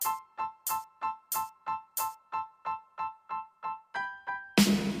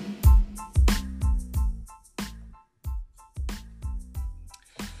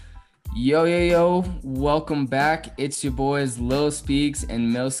Yo, yo, yo, welcome back. It's your boys Lil Speaks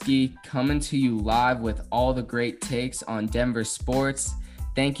and Milski coming to you live with all the great takes on Denver sports.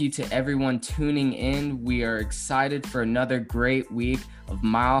 Thank you to everyone tuning in. We are excited for another great week of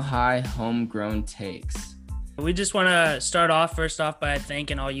Mile High Homegrown Takes. We just want to start off first off by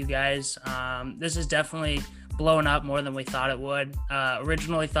thanking all you guys. This is definitely blown up more than we thought it would.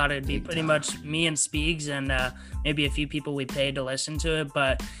 Originally thought it'd be pretty much me and Speaks and maybe a few people we paid to listen to it,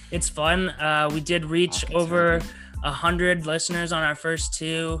 but it's fun. We did reach over 100 listeners on our first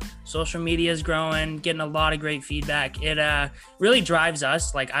two. Social media is growing, getting a lot of great feedback. It really drives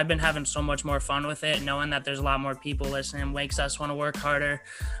us. Like, I've been having so much more fun with it, knowing that there's a lot more people listening makes us want to work harder,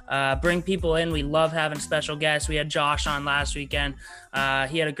 bring people in. We love having special guests. We had Josh on last weekend.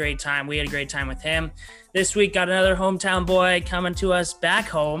 He had a great time. We had a great time with him. This week, got another hometown boy coming to us back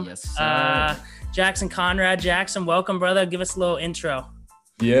home. Yes, sir. Jackson Conrad. Jackson, welcome, brother. Give us a little intro.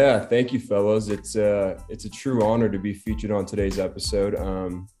 Yeah, thank you, fellas. It's a true honor to be featured on today's episode.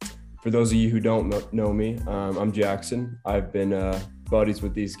 For those of you who don't know me, I'm Jackson. I've been buddies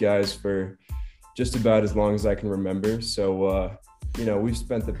with these guys for just about as long as I can remember. So, we've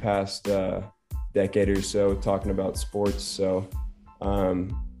spent the past decade or so talking about sports. So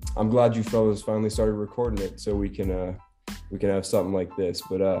I'm glad you fellas finally started recording it so we can have something like this.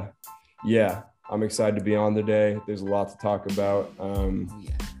 But yeah. I'm excited to be on today. There's a lot to talk about.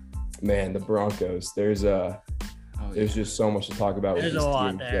 Man, the Broncos. There's just so much to talk about with this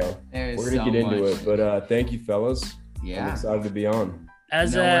team. So we're gonna get into it. But thank you, fellas. Yeah, I'm excited to be on.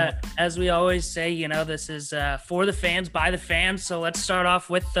 As we always say, this is for the fans, by the fans. So let's start off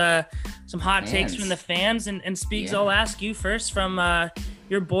with some hot takes from the fans. And Speaks, I'll ask you first from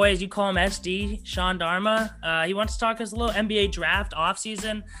your boy, as you call him, SD, Sean Dharma. He wants to talk us a little NBA draft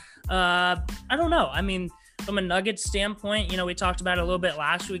offseason. I don't know. I mean, from a Nuggets standpoint, we talked about it a little bit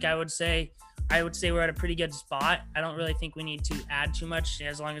last week. I would say we're at a pretty good spot. I don't really think we need to add too much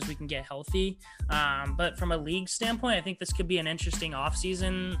as long as we can get healthy. But from a league standpoint, I think this could be an interesting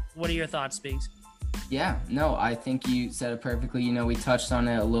offseason. What are your thoughts, Speaks? Yeah, no, I think you said it perfectly. We touched on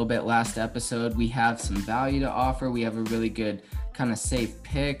it a little bit last episode. We have some value to offer. We have a really good kind of safe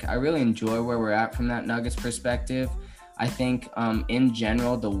pick. I really enjoy where we're at from that Nuggets perspective. I think in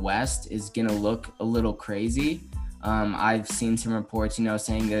general, the West is going to look a little crazy. I've seen some reports,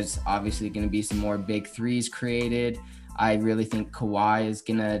 saying there's obviously going to be some more big threes created. I really think Kawhi is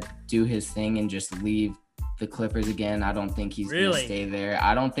going to do his thing and just leave the Clippers again. I don't think he's going to stay there.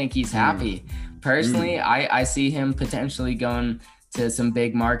 I don't think he's happy. Personally, I see him potentially going to some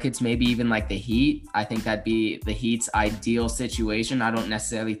big markets, maybe even like the Heat. I think that'd be the Heat's ideal situation. I don't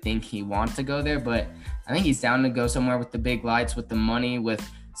necessarily think he wants to go there, but I think he's down to go somewhere with the big lights, with the money, with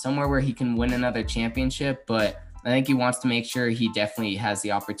somewhere where he can win another championship. But I think he wants to make sure he definitely has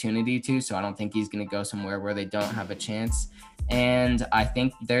the opportunity to. So I don't think he's going to go somewhere where they don't have a chance. And I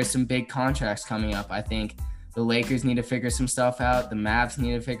think there's some big contracts coming up. I think the Lakers need to figure some stuff out. The Mavs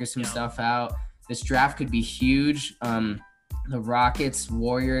need to figure some stuff out. This draft could be huge. The Rockets,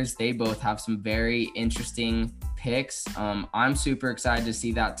 Warriors, they both have some very interesting picks. I'm super excited to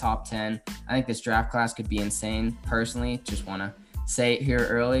see that top 10. I think this draft class could be insane. Personally, just want to say it here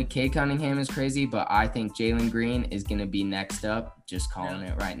early. Cade Cunningham is crazy, but I think Jalen Green is going to be next up. Just calling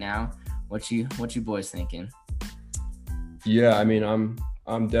it right now. What you boys thinking? Yeah, I mean,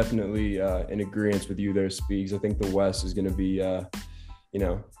 I'm definitely in agreement with you there, Speaks. I think the West is going to be,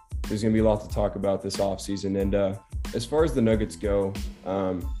 there's going to be a lot to talk about this offseason. And as far as the Nuggets go,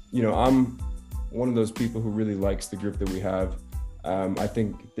 I'm one of those people who really likes the group that we have. I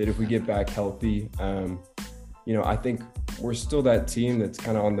think that if we get back healthy, I think we're still that team that's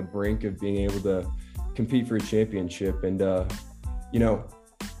kind of on the brink of being able to compete for a championship. And, I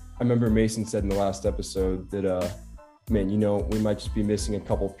remember Mason said in the last episode that, we might just be missing a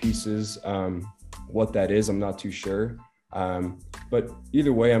couple pieces. What that is, I'm not too sure. But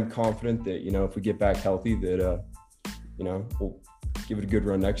either way, I'm confident that, if we get back healthy, that, we'll give it a good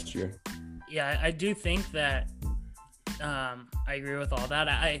run next year. Yeah, I do think that I agree with all that.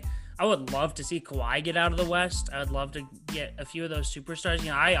 I would love to see Kawhi get out of the West. I would love to get a few of those superstars.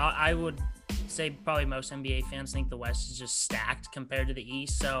 I would say probably most NBA fans think the West is just stacked compared to the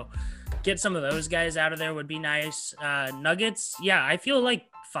East. So get some of those guys out of there would be nice. Nuggets, yeah, I feel like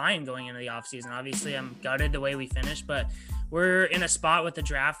fine going into the offseason. Obviously, I'm gutted the way we finished, but we're in a spot with the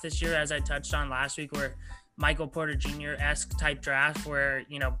draft this year, as I touched on last week, where Michael Porter Jr.-esque type draft where,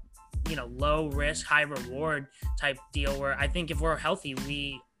 low risk, high reward type deal where I think if we're healthy,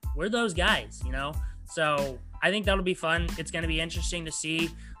 we're those guys, So I think that'll be fun. It's going to be interesting to see.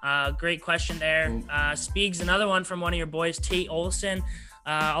 Great question there. Speaks, another one from one of your boys, Tate Olson.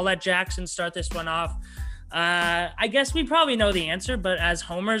 I'll let Jackson start this one off. I guess we probably know the answer, but as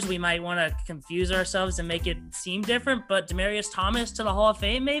homers, we might want to confuse ourselves and make it seem different. But Demaryius Thomas to the Hall of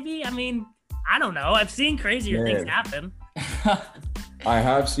Fame, maybe? I mean, I don't know. I've seen crazier things happen. I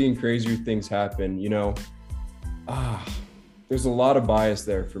have seen crazier things happen. There's a lot of bias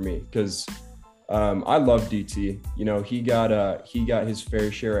there for me because I love DT. He got his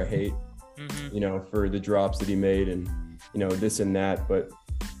fair share of hate, for the drops that he made and this and that. But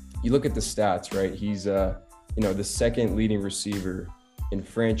you look at the stats, right? He's the second leading receiver in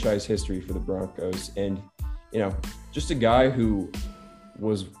franchise history for the Broncos, and just a guy who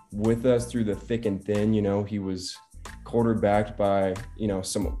was with us through the thick and thin. He was quarterbacked by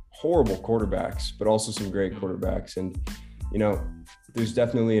some horrible quarterbacks, but also some great quarterbacks, and there's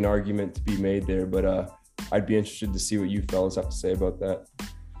definitely an argument to be made there. But I'd be interested to see what you fellas have to say about that.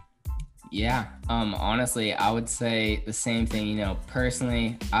 Yeah, honestly, I would say the same thing.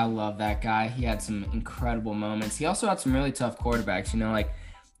 Personally, I love that guy. He had some incredible moments. He also had some really tough quarterbacks, like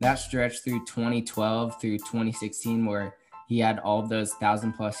that stretch through 2012 through 2016 where he had all of those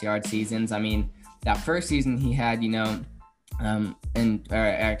 1,000+ yard seasons. I mean, that first season he had,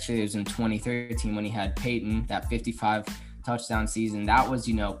 actually it was in 2013 when he had Peyton, that 55 touchdown season. That was,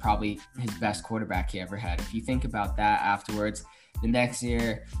 probably his best quarterback he ever had. If you think about that afterwards, the next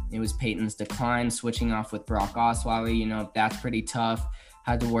year, it was Peyton's decline, switching off with Brock Osweiler. That's pretty tough.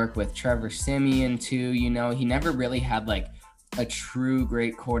 Had to work with Trevor Siemian too. He never really had like a true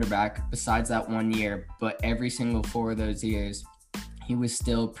great quarterback besides that one year. But every single 4 of those years, he was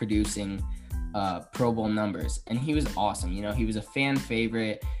still producing Pro Bowl numbers. And he was awesome. He was a fan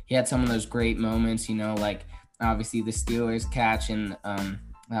favorite. He had some of those great moments, like obviously the Steelers catch in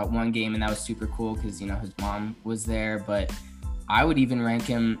that one game. And that was super cool because, his mom was there. But I would even rank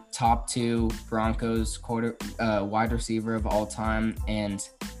him top 2 Broncos wide receiver of all time. And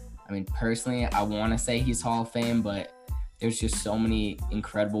I mean, personally, I want to say he's Hall of Fame, but there's just so many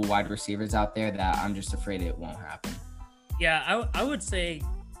incredible wide receivers out there that I'm just afraid it won't happen. Yeah, I would say,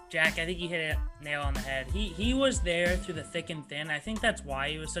 Jack, I think you hit a nail on the head. He was there through the thick and thin. I think that's why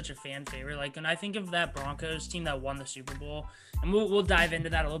he was such a fan favorite. Like, when I think of that Broncos team that won the Super Bowl, and we'll dive into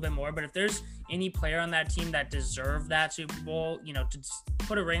that a little bit more, but if there's any player on that team that deserved that Super Bowl, to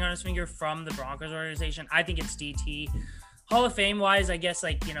put a ring on his finger from the Broncos organization, I think it's DT. Hall of Fame wise, I guess,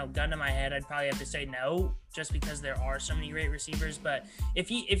 gun to my head, I'd probably have to say no, just because there are so many great receivers. But if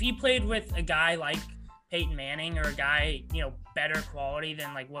he played with a guy like Peyton Manning or a guy, better quality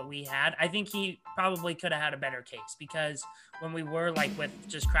than like what we had, I think he probably could have had a better case, because when we were like with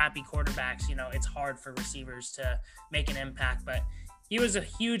just crappy quarterbacks, it's hard for receivers to make an impact. But he was a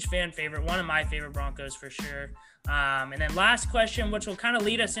huge fan favorite, one of my favorite Broncos for sure. And then last question, which will kind of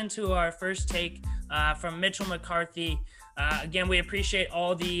lead us into our first take from Mitchell McCarthy. Again, we appreciate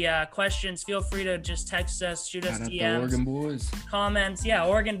all the questions. Feel free to just text us, shoot us DMs, Oregon boys, comments. Yeah,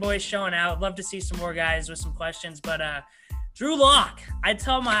 Oregon boys showing out. Love to see some more guys with some questions. But Drew Lock, I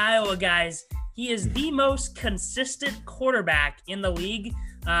tell my Iowa guys, he is the most consistent quarterback in the league.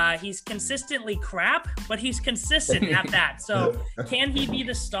 He's consistently crap, but he's consistent at that. So can he be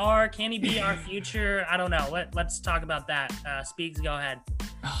the star? Can he be our future? I don't know. Let's talk about that. Speaks, go ahead.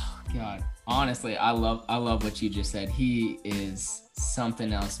 Oh, God. Honestly, I love what you just said. He is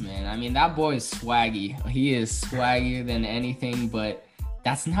something else, man. I mean, that boy is swaggy. He is swaggier than anything, but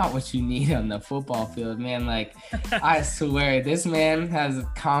that's not what you need on the football field, man. Like, I swear, this man has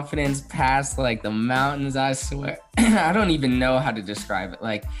confidence past, like, the mountains, I swear. I don't even know how to describe it.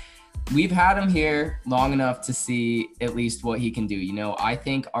 Like, we've had him here long enough to see at least what he can do. I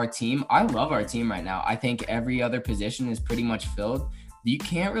think I love our team right now. I think every other position is pretty much filled. You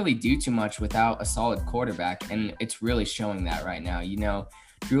can't really do too much without a solid quarterback, and it's really showing that right now.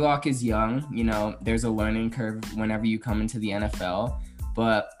 Drew Lock is young. There's a learning curve whenever you come into the NFL,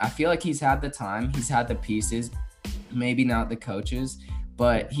 but I feel like he's had the time, he's had the pieces, maybe not the coaches,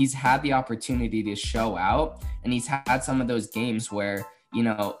 but he's had the opportunity to show out, and he's had some of those games where,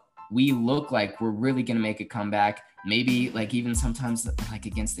 we look like we're really going to make a comeback. Maybe like even sometimes like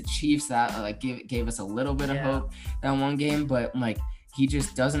against the Chiefs that like gave us a little bit of hope that one game, but like, he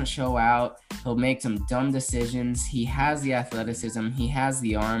just doesn't show out. He'll make some dumb decisions. He has the athleticism. He has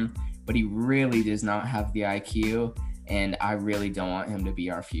the arm, but he really does not have the IQ. And I really don't want him to be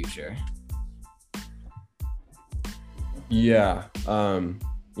our future. Yeah.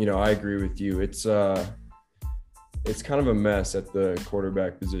 I agree with you. It's kind of a mess at the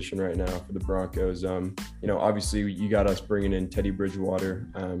quarterback position right now for the Broncos. Obviously you got us bringing in Teddy Bridgewater,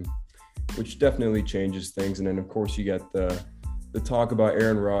 which definitely changes things. And then of course you got the talk about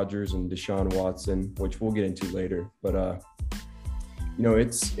Aaron Rodgers and Deshaun Watson, which we'll get into later. But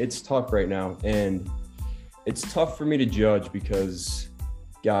it's tough right now, and it's tough for me to judge because,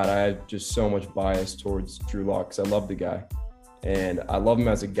 God, I have just so much bias towards Drew Lock because I love the guy, and I love him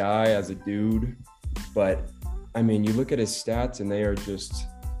as a guy, as a dude. But I mean, you look at his stats, and they're just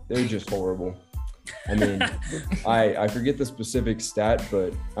horrible. I mean, I forget the specific stat,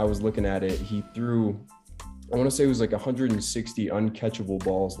 but I was looking at it. He threw, I want to say it was like 160 uncatchable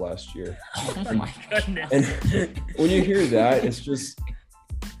balls last year. Oh my goodness. And when you hear that, it's just,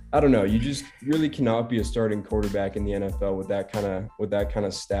 I don't know. You just really cannot be a starting quarterback in the NFL with that kind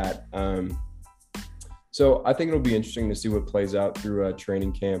of stat. So I think it'll be interesting to see what plays out through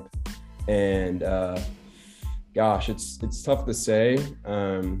training camp. And gosh, it's tough to say.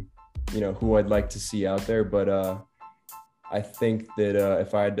 Who I'd like to see out there, but I think that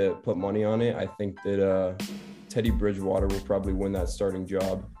if I had to put money on it, I think that Teddy Bridgewater will probably win that starting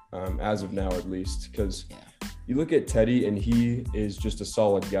job, as of now at least, because you look at Teddy and he is just a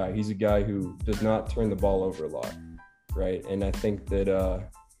solid guy. He's a guy who does not turn the ball over a lot, right? And I think that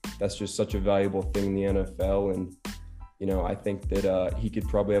that's just such a valuable thing in the NFL, and I think that he could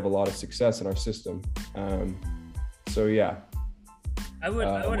probably have a lot of success in our system. So yeah. I would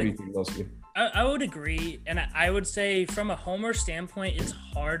what do you think, Leslie? I would agree, and I would say from a homer standpoint, it's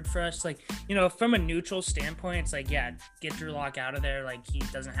hard for us. Like, from a neutral standpoint, it's like, yeah, get Drew Lock out of there. Like, he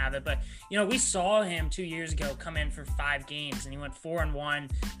doesn't have it. But, we saw him 2 years ago come in for 5 games, and he went 4-1,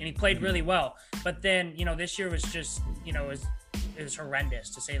 and he played really well. But then, this year was just, it was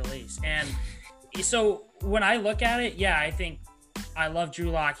horrendous, to say the least. And so when I look at it, yeah, I think I love Drew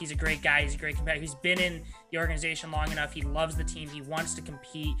Lock. He's a great guy. He's a great competitor. He's been in the organization long enough. He loves the team. He wants to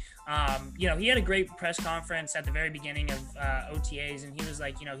compete. He had a great press conference at the very beginning of OTAs, and he was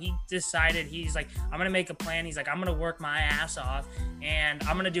like, he decided, he's like, I'm going to make a plan. He's like, I'm going to work my ass off, and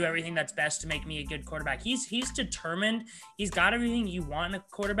I'm going to do everything that's best to make me a good quarterback. He's determined. He's got everything you want in a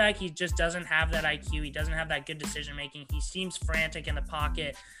quarterback. He just doesn't have that IQ. He doesn't have that good decision making. He seems frantic in the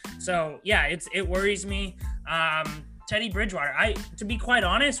pocket. So, yeah, it worries me. Teddy Bridgewater, to be quite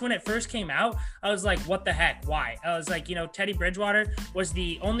honest, when it first came out, I was like, what the heck? Why? I was like, Teddy Bridgewater was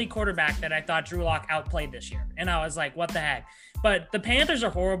the only quarterback that I thought Drew Lock outplayed this year. And I was like, what the heck? But the Panthers are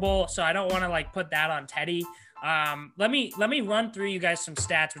horrible, so I don't want to put that on Teddy. Let me run through you guys some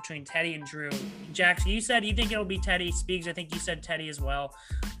stats between Teddy and Drew. Jax, you said you think it'll be Teddy. Speaks, I think you said Teddy as well.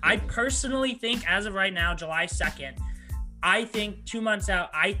 I personally think, as of right now, July 2nd, I think 2 months out,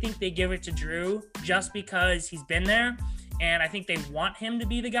 I think they give it to Drew just because he's been there, and I think they want him to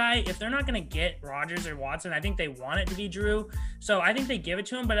be the guy. If they're not going to get Rodgers or Watson, I think they want it to be Drew. So I think they give it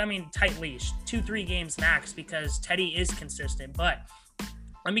to him, but I mean, tight leash, 2-3 games max, because Teddy is consistent. But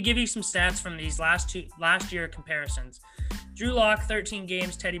let me give you some stats from these last year comparisons. Drew Lock, 13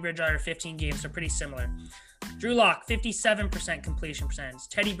 games, Teddy Bridgewater, 15 games. They're pretty similar. Drew Lock, 57% completion percentage.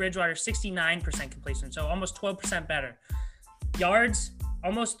 Teddy Bridgewater, 69% completion, so almost 12% better. Yards,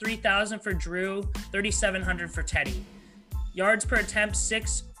 almost 3,000 for Drew, 3,700 for Teddy. Yards per attempt,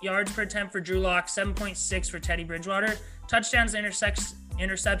 6 yards per attempt for Drew Lock, 7.6 for Teddy Bridgewater. Touchdowns,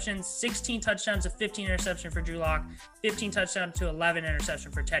 interceptions, 16 touchdowns to 15 interception for Drew Lock, 15 touchdowns to 11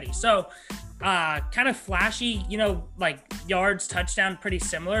 interception for Teddy. So kind of flashy, yards, touchdown, pretty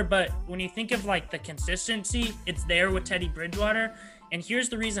similar. But when you think of the consistency, it's there with Teddy Bridgewater. And here's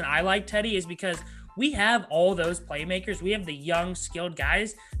the reason I like Teddy is because we have all those playmakers. We have the young, skilled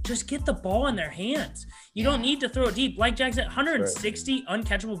guys. Just get the ball in their hands. You don't need to throw it deep. Like Jack said, 160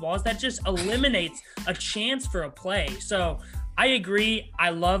 uncatchable balls, that just eliminates a chance for a play. So I agree. I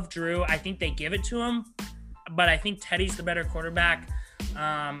love Drew. I think they give it to him, but I think Teddy's the better quarterback.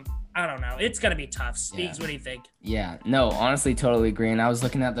 I don't know. It's going to be tough. Speaks, what do you think? Yeah, no, honestly, totally agree. And I was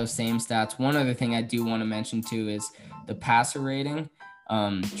looking at those same stats. One other thing I do want to mention too is the passer rating.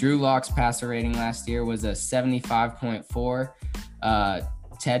 Drew Lock's passer rating last year was a 75.4.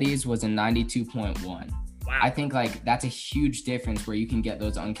 Teddy's was a 92.1. Wow. I think that's a huge difference where you can get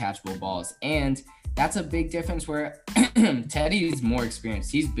those uncatchable balls. And that's a big difference where Teddy is more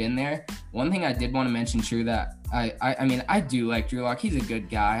experienced. He's been there. One thing I did want to mention, True, that I mean, I do like Drew Lock. He's a good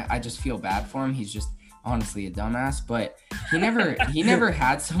guy. I just feel bad for him. He's just honestly a dumbass, but he never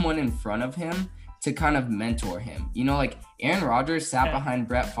had someone in front of him to kind of mentor him. Aaron Rodgers sat behind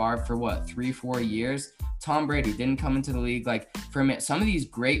Brett Favre for 3-4 years. Tom Brady didn't come into the league. Some of these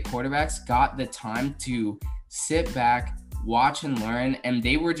great quarterbacks got the time to sit back, watch and learn, and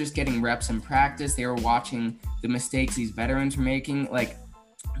they were just getting reps in practice. They were watching the mistakes these veterans were making.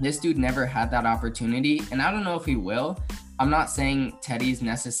 This dude never had that opportunity, and I don't know if he will. I'm not saying Teddy's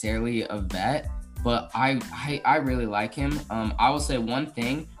necessarily a vet, but I really like him. I will say one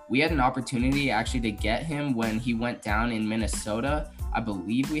thing. We had an opportunity actually to get him when he went down in Minnesota. I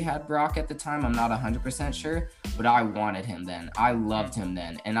believe we had Brock at the time. I'm not 100% sure, but I wanted him then. I loved him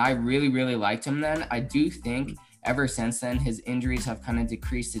then. And I really, really liked him then. I do think ever since then, his injuries have kind of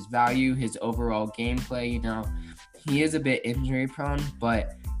decreased his value, his overall gameplay. You know, he is a bit injury prone,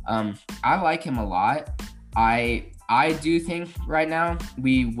 but I like him a lot. I do think right now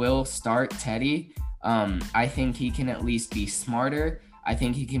we will start Teddy. I think he can at least be smarter. I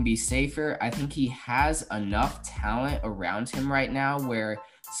think he can be safer. I think he has enough talent around him right now where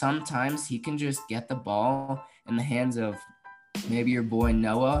sometimes he can just get the ball in the hands of maybe your boy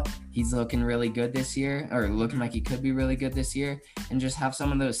Noah. He's looking really good this year, or looking like he could be really good this year, and just have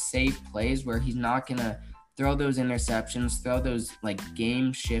some of those safe plays where he's not going to throw those interceptions, throw those like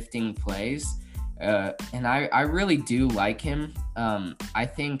game-shifting plays. And I really do like him. I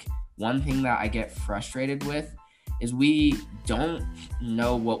think one thing that I get frustrated with is we don't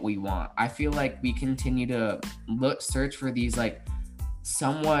know what we want. I feel like we continue to search for these like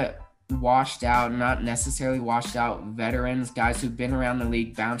somewhat washed out, not necessarily washed out veterans, guys who've been around the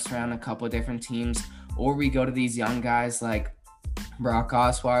league, bounced around a couple of different teams, or we go to these young guys like Brock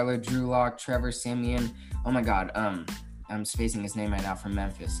Osweiler, Drew Lock, Trevor Siemian. Oh my God, I'm spacing his name right now from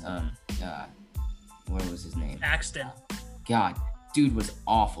Memphis. What was his name? Axton. God, dude was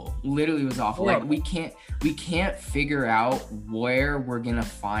awful. Literally was awful. Like we can't figure out where we're gonna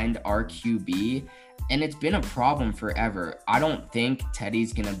find our QB, and it's been a problem forever. I don't think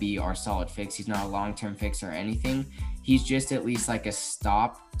Teddy's gonna be our solid fix. He's not a long-term fix or anything. He's just at least like a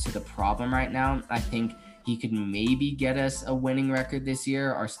stop to the problem right now. I think he could maybe get us a winning record this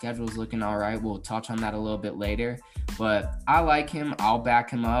year. Our schedule's looking all right. We'll touch on that a little bit later, but I like him. I'll back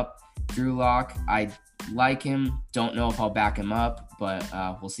him up. Drew Lock, I like him. Don't know if I'll back him up, but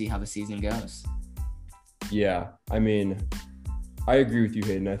we'll see how the season goes. Yeah, I mean, I agree with you,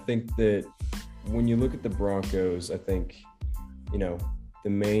 Hayden. I think that when you look at the Broncos, I think, you know, the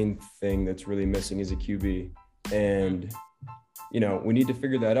main thing that's really missing is a QB. And, you know, we need to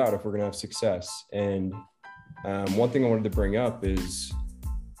figure that out if we're going to have success. And one thing I wanted to bring up is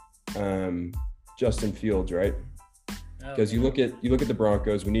Justin Fields, right? Because you look at the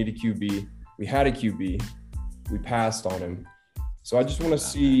Broncos, we need a QB. We had a QB. We passed on him. So I just want to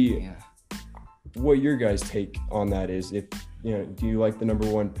see what your guys' take on that is. If, you know, do you like the number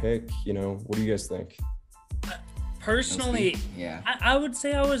one pick? You know, what do you guys think? Personally, I would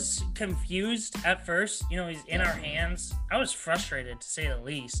say I was confused at first. You know, he's in our hands. I was frustrated, to say the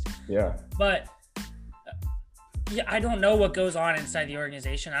least. Yeah. But yeah, I don't know what goes on inside the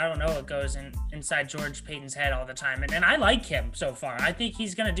organization. I don't know what goes inside George Payton's head all the time. And I like him so far. I think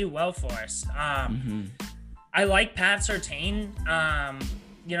he's going to do well for us. I like Pat Surtain.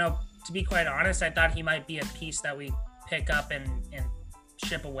 You know, to be quite honest, I thought he might be a piece that we pick up and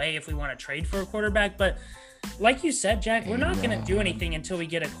ship away if we want to trade for a quarterback. But like you said, Jack, we're not going to do anything until we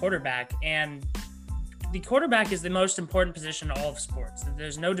get a quarterback. And the quarterback is the most important position in all of sports.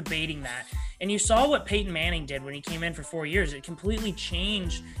 There's no debating that. And you saw what Peyton Manning did when he came in for 4 years. It completely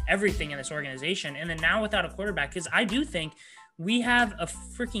changed everything in this organization. And then now without a quarterback, because I do think we have a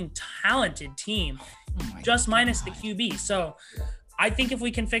freaking talented team, just minus the QB. So I think if we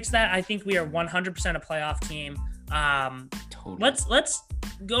can fix that, I think we are 100% a playoff team. Totally. Let's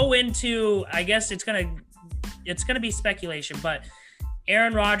go into, I guess it's gonna be speculation, but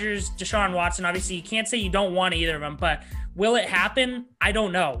Aaron Rodgers, Deshaun Watson, obviously you can't say you don't want either of them, but will it happen? I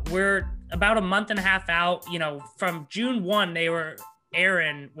don't know. We're about a month and a half out. You know, from June 1,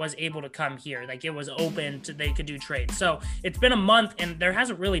 Aaron was able to come here. Like, it was open to, they could do trades. So it's been a month and there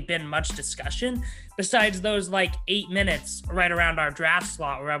hasn't really been much discussion besides those like 8 minutes right around our draft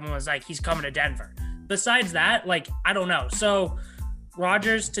slot where everyone was like, he's coming to Denver. Besides that, like, I don't know. So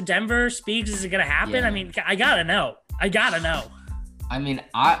Rodgers to Denver, Speaks, is it going to happen? Yeah. I mean, I gotta know. I mean,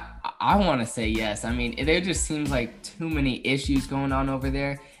 I want to say yes. I mean, there just seems like too many issues going on over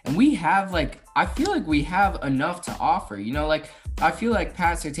there. And we have I feel like we have enough to offer, you know, like I feel like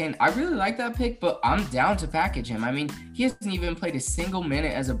Pat Surtain, I really like that pick, but I'm down to package him. I mean, he hasn't even played a single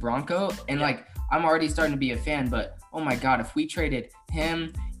minute as a Bronco. And I'm already starting to be a fan, but oh my God, if we traded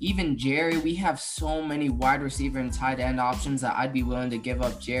him, even Jerry, we have so many wide receiver and tight end options that I'd be willing to give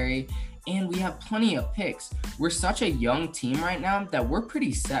up Jerry. And we have plenty of picks. We're such a young team right now that we're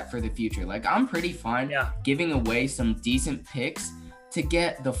pretty set for the future. Like, I'm pretty fine giving away some decent picks to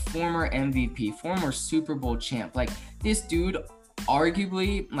get the former MVP, former Super Bowl champ. Like, this dude,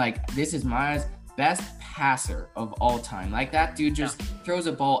 arguably, like, this is my eyes, best passer of all time. Like, that dude just throws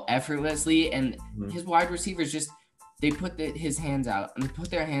a ball effortlessly, and his wide receivers just, they put his hands out, and they put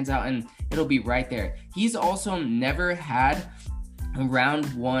their hands out, and it'll be right there. He's also never had a round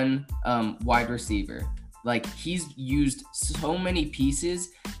one wide receiver. Like, he's used so many pieces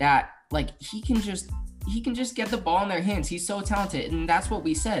that, like, he can just get the ball in their hands. He's so talented. And that's what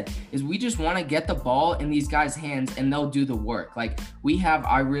we said, is we just want to get the ball in these guys' hands and they'll do the work. Like,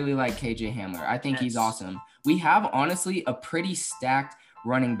 I really like KJ Hamler. I think he's awesome. We have, honestly, a pretty stacked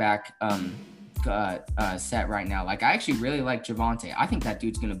running back set right now. Like, I actually really like Javonte. I think that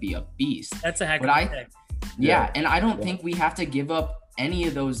dude's going to be a beast. That's a heck of a pick. Yeah, and I don't think we have to give up any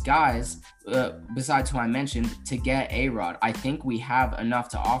of those guys, besides who I mentioned, to get A-Rod. I think we have enough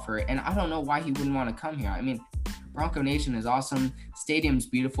to offer, and I don't know why he wouldn't want to come here. I mean, Bronco Nation is awesome. Stadium's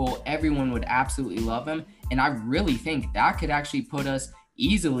beautiful. Everyone would absolutely love him, and I really think that could actually put us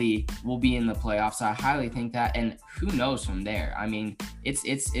easily. We'll be in the playoffs. So I highly think that, and who knows from there. I mean, it's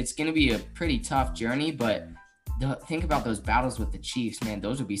going to be a pretty tough journey, but think about those battles with the Chiefs, man.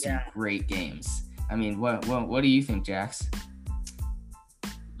 Those would be some great games. I mean, what do you think, Jax?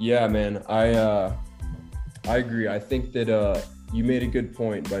 Yeah, man, I agree. I think that you made a good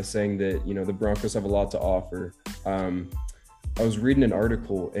point by saying that, you know, the Broncos have a lot to offer. I was reading an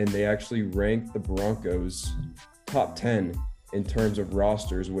article and they actually ranked the Broncos top 10 in terms of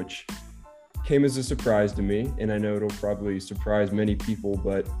rosters, which came as a surprise to me. And I know it'll probably surprise many people,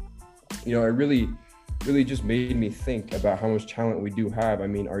 but, you know, it really just made me think about how much talent we do have. I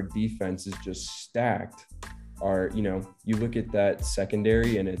mean, our defense is just stacked. You know, you look at that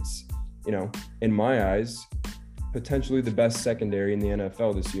secondary and it's, you know, in my eyes, potentially the best secondary in the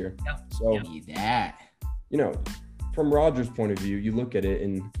NFL this year. Yeah. So, you know, from Rodgers' point of view, you look at it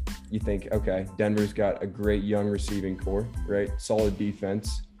and you think, okay, Denver's got a great young receiving core, right? Solid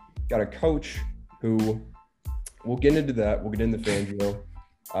defense. Got a coach who, we'll get into that. We'll get into Fangio.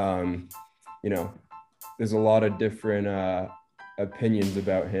 You know, there's a lot of different opinions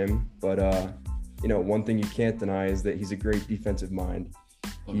about him, but you know, one thing you can't deny is that he's a great defensive mind.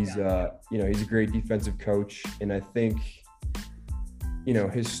 He's you know, he's a great defensive coach, and I think, you know,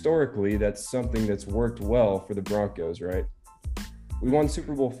 historically that's something that's worked well for the Broncos, right? We won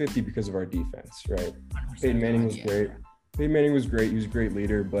Super Bowl 50 because of our defense, right? Peyton Manning was great. Peyton Manning was great. He was a great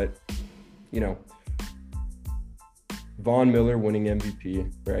leader, but, you know, Von Miller winning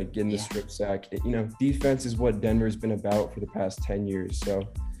MVP, right? Getting the strip sack. You know, defense is what Denver's been about for the past 10 years. So,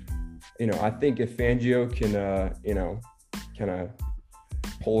 you know, I think if Fangio can, you know, kind of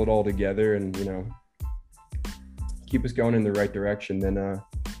pull it all together and, you know, keep us going in the right direction, then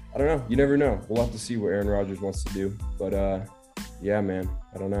I don't know. You never know. We'll have to see what Aaron Rodgers wants to do. But, yeah, man,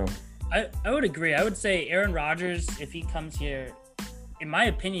 I don't know. I would agree. I would say Aaron Rodgers, if he comes here, in my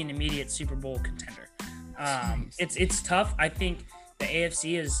opinion, immediate Super Bowl contender. It's tough. I think the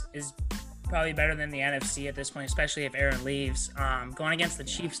AFC is probably better than the NFC at this point, especially if Aaron leaves. Going against the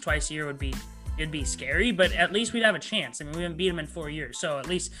Chiefs twice a year it'd be scary, but at least we'd have a chance. I mean, we haven't beat them in 4 years, so at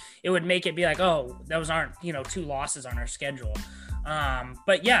least it would make it be like, oh, those aren't, you know, 2 losses on our schedule.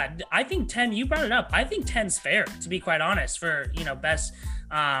 But yeah, I think 10, you brought it up. I think 10's fair, to be quite honest, for, you know, best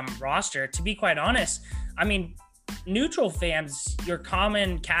roster. To be quite honest, I mean, neutral fans, your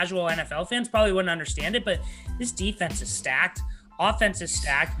common casual NFL fans probably wouldn't understand it, but this defense is stacked. Offense is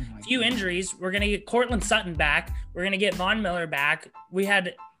stacked. Few injuries. We're going to get Cortland Sutton back. We're going to get Von Miller back. We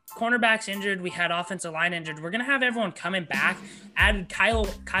had cornerbacks injured. We had offensive line injured. We're going to have everyone coming back. Added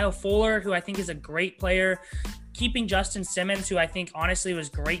Kyle Fuller, who I think is a great player. Keeping Justin Simmons, who I think honestly was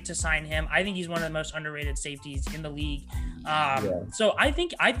great to sign him. I think he's one of the most underrated safeties in the league. So I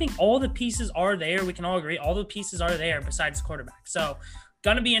think all the pieces are there. We can all agree all the pieces are there besides the quarterback. So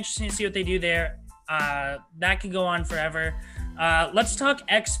gonna be interesting to see what they do there. That could go on forever. Let's talk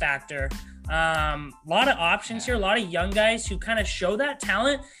X Factor. A lot of options here, a lot of young guys who kind of show that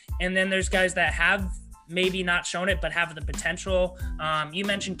talent, and then there's guys that have maybe not shown it but have the potential. You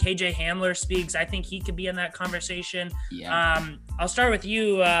mentioned KJ Hamler, Speaks. I think he could be in that conversation. I'll start with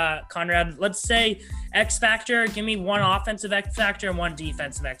you, Conrad. Let's say X Factor. Give me one offensive X Factor and one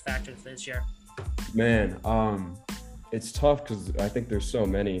defensive X Factor for this year. Man, it's tough because I think there's so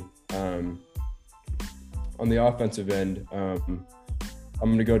many. On the offensive end, I'm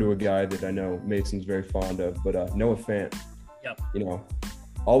going to go to a guy that I know Mason's very fond of, but Noah Fant. Yep. You know,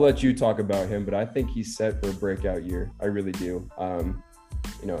 I'll let you talk about him, but I think he's set for a breakout year. I really do.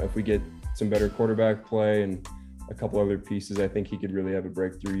 You know, if we get some better quarterback play and a couple other pieces, I think he could really have a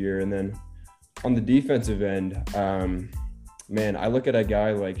breakthrough year. And then on the defensive end, man, I look at a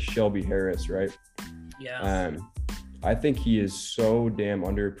guy like Shelby Harris, right? Yeah. I think he is so damn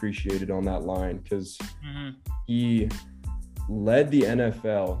underappreciated on that line because he led the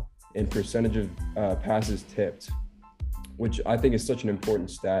NFL in percentage of passes tipped, which I think is such an important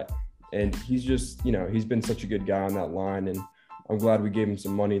stat. And he's just, you know, he's been such a good guy on that line. And I'm glad we gave him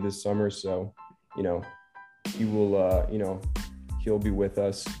some money this summer. So, you know, he will, he'll be with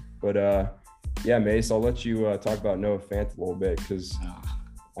us. But yeah, Mace, I'll let you talk about Noah Fant a little bit because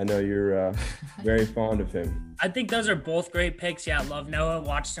I know you're very fond of him. I think those are both great picks. Yeah, I love Noah.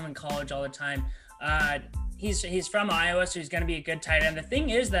 Watched him in college all the time. He's from Iowa, so he's going to be a good tight end. The thing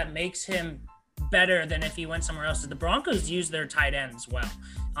is that makes him better than if he went somewhere else is the Broncos use their tight ends well.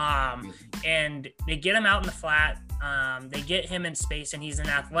 And they get him out in the flat. They get him in space, and he's an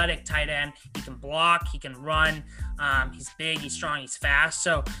athletic tight end. He can block, he can run. He's big, he's strong, he's fast.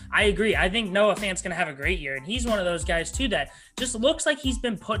 So I agree. I think Noah Fant's going to have a great year. And he's one of those guys too that just looks like he's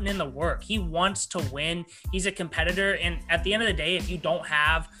been putting in the work. He wants to win. He's a competitor. And at the end of the day, if you don't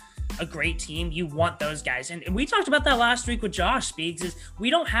have a great team, you want those guys. And we talked about that last week with Josh Speaks, is we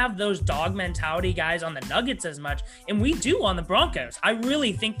don't have those dog mentality guys on the Nuggets as much, and we do on the Broncos. I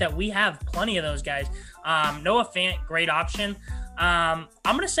really think that we have plenty of those guys. Noah Fant, great option. I'm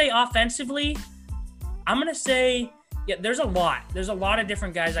going to say offensively, there's a lot of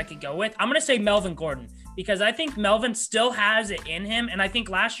different guys I could go with. I'm going to say Melvin Gordon, because I think Melvin still has it in him. And I think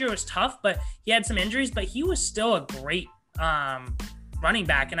last year was tough, but he had some injuries, but he was still a great, running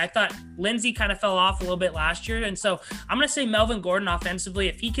back. And I thought Lindsey kind of fell off a little bit last year. And so I'm going to say Melvin Gordon offensively,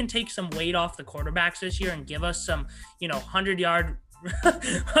 if he can take some weight off the quarterbacks this year and give us some, 100-yard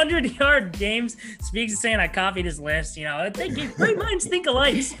games. Speaks is saying I copied his list. Great minds think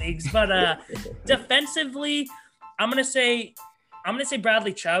alike, Speaks. But defensively, I'm going to say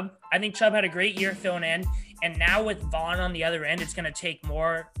Bradley Chubb. I think Chubb had a great year filling in. And now with Vaughn on the other end, it's going to take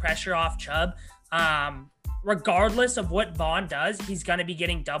more pressure off Chubb. Regardless of what Vaughn does, he's going to be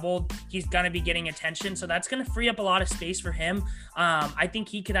getting doubled. He's going to be getting attention. So that's going to free up a lot of space for him. I think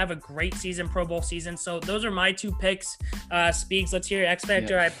he could have a great season, Pro Bowl season. So those are my two picks. Speaks, let's hear your X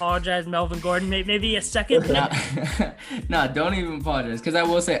Factor. Yeah. I apologize, Melvin Gordon. Maybe a second pick. No, don't even apologize. Because I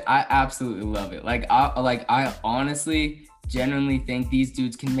will say I absolutely love it. I honestly, genuinely think these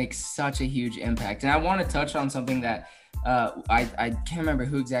dudes can make such a huge impact. And I want to touch on something that I can't remember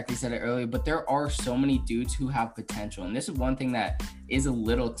who exactly said it earlier, but there are so many dudes who have potential. And this is one thing that is a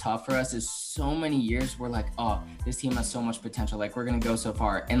little tough for us, is so many years we're like, oh, this team has so much potential. Like, we're going to go so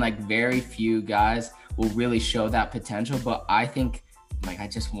far. And very few guys will really show that potential. But I think I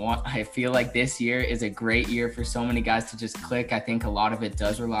feel like this year is a great year for so many guys to just click. I think a lot of it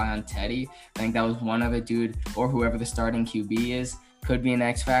does rely on Teddy. I think that was one of it, dude, or whoever the starting QB is, could be an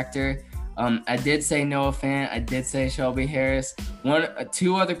X factor. I did say Noah Fant. I did say Shelby Harris.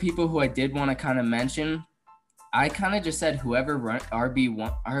 Two other people who I did want to kind of mention. I kind of just said whoever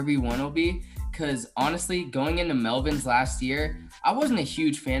RB1 will be, because honestly, going into Melvin's last year, I wasn't a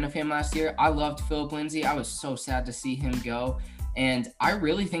huge fan of him last year. I loved Philip Lindsay. I was so sad to see him go. And I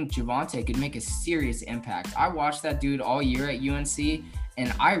really think Javonte could make a serious impact. I watched that dude all year at UNC,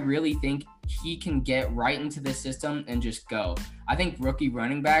 and I really think he can get right into the system and just go. I think rookie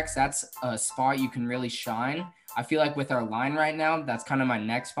running backs, that's a spot you can really shine. I feel like with our line right now, that's kind of my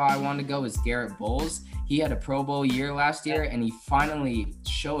next spot I want to go is Garrett Bowles. He had a Pro Bowl year last year, and he finally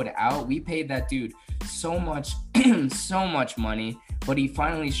showed out. We paid that dude so much money, but he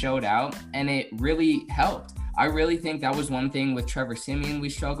finally showed out, and it really helped. I really think that was one thing with Trevor Siemian we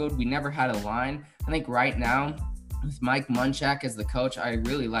struggled. We never had a line. I think right now, with Mike Munchak as the coach, I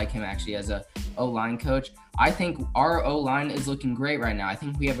really like him actually as a O-line coach. I think our O-line is looking great right now. I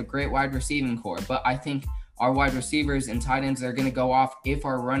think we have a great wide receiving core, but I think our wide receivers and tight ends are going to go off if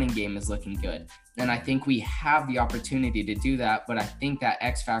our running game is looking good. And I think we have the opportunity to do that, but I think that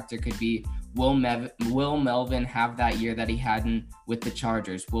X factor could be, will Melvin have that year that he hadn't with the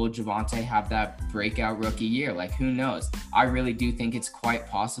Chargers? Will Javonte have that breakout rookie year? Who knows? I really do think it's quite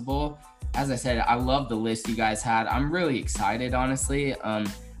possible. As I said, I love the list you guys had. I'm really excited, honestly.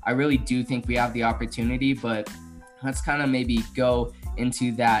 I really do think we have the opportunity, but let's kind of maybe go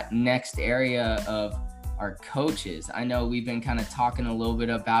into that next area of our coaches. I know we've been kind of talking a little bit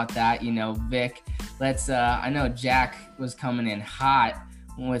about that. Vic, I know Jack was coming in hot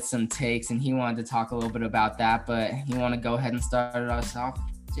with some takes, and he wanted to talk a little bit about that, but you want to go ahead and start us off,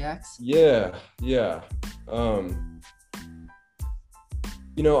 Jax? Yeah.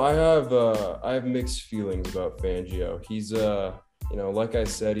 I have mixed feelings about Fangio. He's like I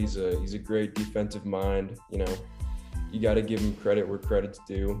said, he's a great defensive mind. You got to give him credit where credit's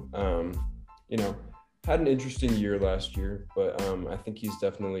due. Had an interesting year last year, but I think he's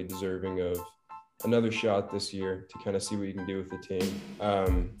definitely deserving of another shot this year to kind of see what you can do with the team.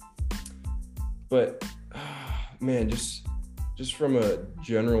 But man, just from a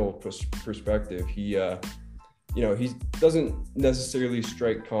general perspective, he doesn't necessarily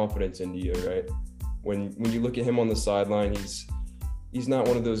strike confidence into you, right? When you look at him on the sideline, he's not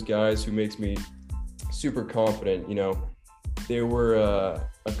one of those guys who makes me super confident. You know, there were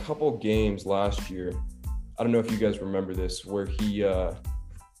a couple games last year. I don't know if you guys remember this, where he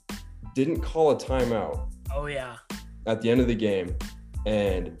didn't call a timeout. Oh yeah. At the end of the game,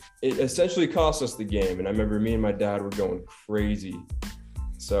 and it essentially cost us the game. And I remember me and my dad were going crazy.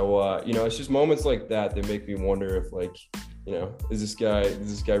 So you know, it's just moments like that that make me wonder if, like, you know, does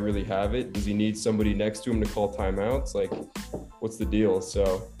this guy really have it? Does he need somebody next to him to call timeouts? Like, what's the deal?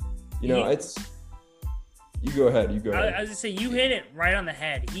 So, you know, you go ahead. I was gonna say, you hit it right on the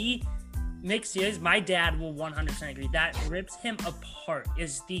head. He makes his, my dad will 100% agree, that rips him apart,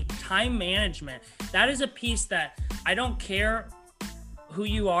 is the time management. That is a piece that I don't care who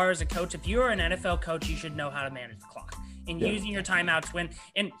you are as a coach. If you're an NFL coach, you should know how to manage the clock and using your timeouts when,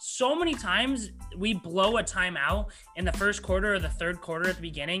 and so many times we blow a timeout in the first quarter or the third quarter at the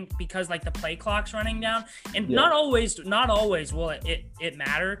beginning because like the play clock's running down, and not always will it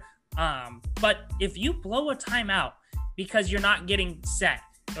matter. But if you blow a timeout because you're not getting set,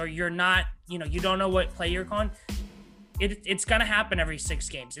 or you're not, you know, you don't know what play you're calling, it's going to happen every 6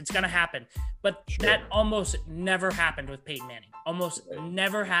 games. It's going to happen. But that almost never happened with Peyton Manning. Almost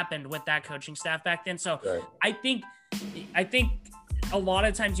never happened with that coaching staff back then. So I think a lot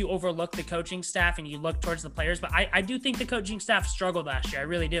of times you overlook the coaching staff and you look towards the players. But I do think the coaching staff struggled last year. I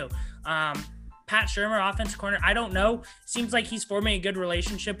really do. Pat Shurmur, offensive corner, I don't know. Seems like he's forming a good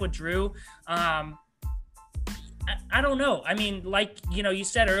relationship with Drew. I don't know. I mean, like, you know, you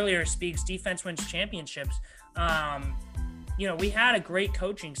said earlier, Speaks, defense wins championships. You know, we had a great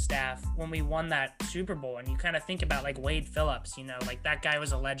coaching staff when we won that Super Bowl, and you kind of think about like Wade Phillips, you know, like that guy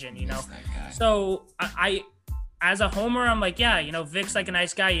was a legend, you know. So I as a homer, I'm like, yeah, you know, Vic's like a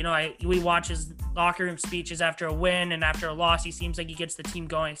nice guy. You know, we watch his locker room speeches after a win and after a loss. He seems like he gets the team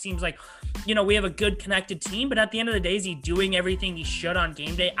going. It seems like, you know, we have a good connected team, but at the end of the day, is he doing everything he should on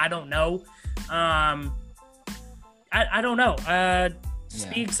game day? I don't know. I don't know.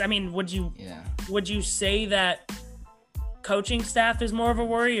 Speaks, I mean, would you say that coaching staff is more of a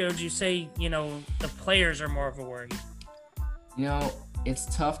worry, or would you say, you know, the players are more of a worry? You know,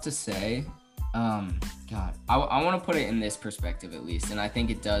 it's tough to say. God, I want to put it in this perspective at least, and I think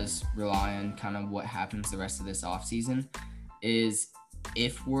it does rely on kind of what happens the rest of this offseason, is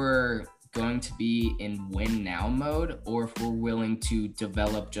if we're going to be in win now mode, or if we're willing to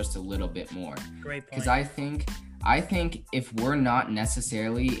develop just a little bit more. Great point. Because I think if we're not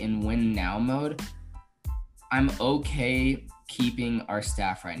necessarily in win now mode, I'm okay keeping our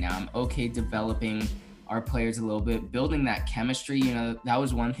staff right now. I'm okay developing our players a little bit, building that chemistry. You know, that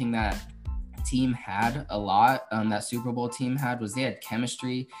was one thing that team had a lot, that Super Bowl team had, was they had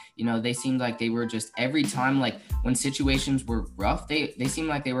chemistry. You know, they seemed like they were just, every time, like when situations were rough, they seemed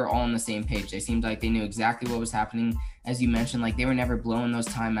like they were all on the same page. They seemed like they knew exactly what was happening. As you mentioned, like they were never blowing those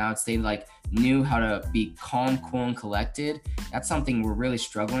timeouts. They like knew how to be calm, cool, and collected. That's something we're really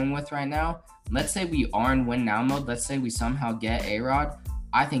struggling with right now. Let's say we are in win now mode. Let's say we somehow get A-Rod.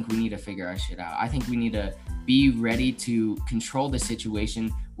 I think we need to figure our shit out. I think we need to be ready to control the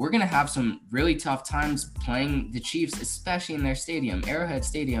situation. We're going to have some really tough times playing the Chiefs, especially in their stadium. Arrowhead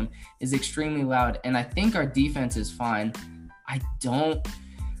Stadium is extremely loud, and I think our defense is fine.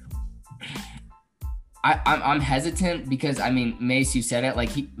 I'm hesitant because, I mean, Mace, you said it, like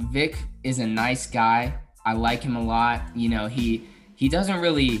Vic is a nice guy. I like him a lot. You know, he doesn't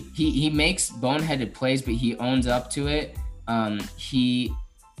really, he makes boneheaded plays, but he owns up to it. He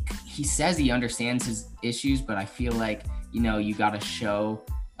says he understands his issues, but I feel like, you know, you got to show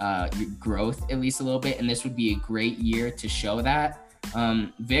your growth at least a little bit, and this would be a great year to show that.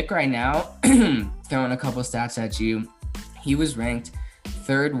 Vic right now, throwing a couple stats at you, he was ranked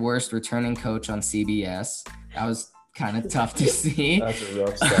 3rd worst returning coach on CBS. That was kind of tough to see. That's a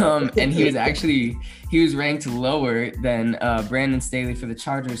rough stat. And he was ranked lower than Brandon Staley for the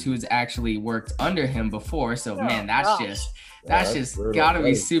Chargers, who has actually worked under him before. So man, that's just gotta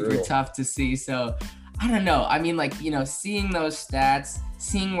be super tough to see. So I don't know. I mean, like, you know, seeing those stats,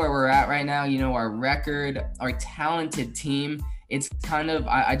 seeing where we're at right now, you know, our record, our talented team, it's kind of,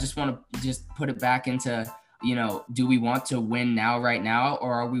 I just want to just put it back into, you know, do we want to win now, right now,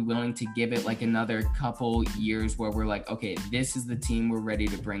 or are we willing to give it like another couple years where we're like, okay, this is the team we're ready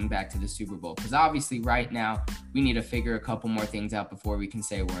to bring back to the Super Bowl? Because obviously right now we need to figure a couple more things out before we can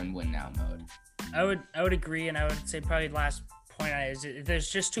say we're in win now mode. I would agree, and I would say probably the last point is there's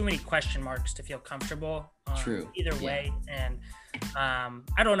just too many question marks to feel comfortable either way. And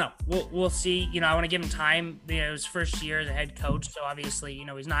I don't know. We'll see. You know, I want to give him time. You know, his first year as a head coach, so obviously, you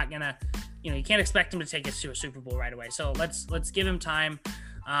know, he's not gonna, you know, you can't expect him to take us to a Super Bowl right away. So let's give him time.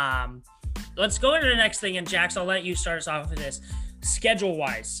 Let's go into the next thing, and Jax, I'll let you start us off with this. Schedule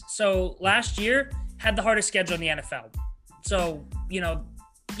wise, so last year had the hardest schedule in the NFL. So,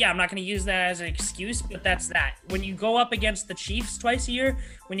 yeah, I'm not going to use that as an excuse, but that's that. When you go up against the Chiefs twice a year,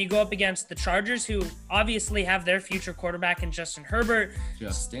 when you go up against the Chargers, who obviously have their future quarterback in Justin Herbert.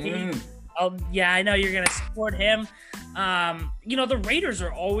 Yeah, I know you're going to support him. The Raiders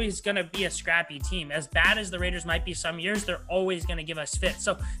are always going to be a scrappy team. As bad as the Raiders might be some years, they're always going to give us fits.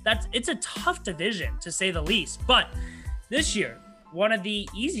 So it's a tough division, to say the least. But this year, one of the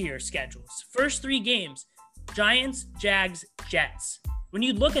easier schedules. First 3 games, Giants, Jags, Jets. When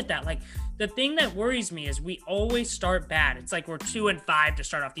you look at that, like, the thing that worries me is we always start bad. It's like we're 2-5 to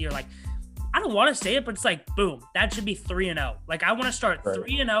start off the year. Like, I don't want to say it, but it's like, boom, that should be 3-0. Like, I want to start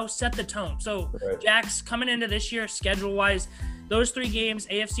 3-0, set the tone. So, Jax, coming into this year, schedule-wise, those 3 games,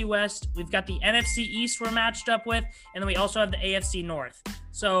 AFC West, we've got the NFC East we're matched up with, and then we also have the AFC North.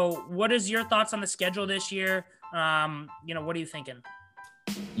 So, what is your thoughts on the schedule this year? What are you thinking?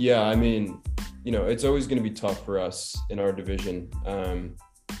 Yeah, I mean, it's always going to be tough for us in our division,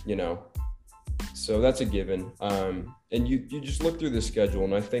 so that's a given. And you just look through the schedule,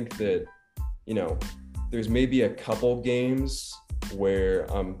 and I think that, there's maybe a couple games where,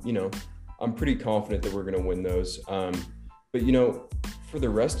 I'm pretty confident that we're going to win those. But, for the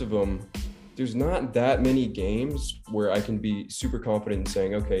rest of them, there's not that many games where I can be super confident in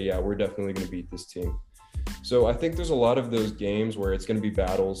saying, okay, yeah, we're definitely going to beat this team. So I think there's a lot of those games where it's going to be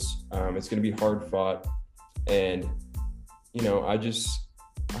battles. It's going to be hard fought. And, I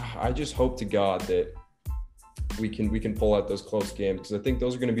just hope to God that we can pull out those close games, because I think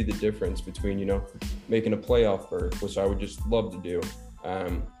those are going to be the difference between, making a playoff berth, which I would just love to do.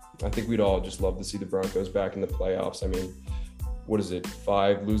 I think we'd all just love to see the Broncos back in the playoffs. I mean, what is it,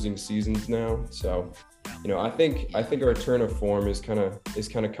 5 losing seasons now? So, I think our turn of form is kind of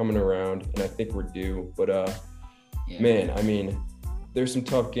coming around, and I think we're due. But man, I mean, there's some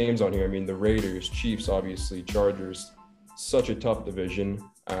tough games on here. I mean, the Raiders, Chiefs, obviously, Chargers, such a tough division.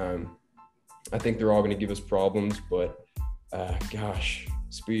 I think they're all going to give us problems, but gosh,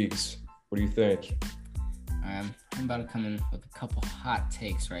 Speaks, what do you think? I'm about to come in with a couple hot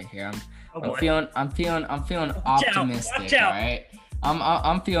takes right here. I'm feeling optimistic. All right,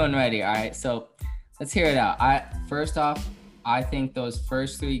 I'm feeling ready. All right, so let's hear it out. First off, I think those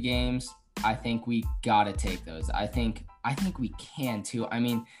first 3 games, I think we gotta take those. I think we can too. I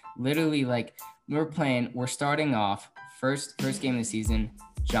mean, literally, like, we're starting off first game of the season,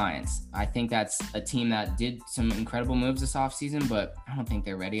 Giants. I think that's a team that did some incredible moves this offseason, but I don't think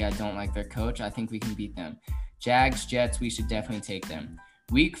they're ready. I don't like their coach. I think we can beat them. Jags, Jets, we should definitely take them.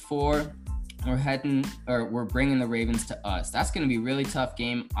 Week 4, we're bringing the Ravens to us. That's going to be a really tough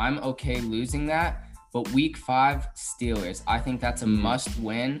game. I'm okay losing that. But week 5, Steelers. I think that's a must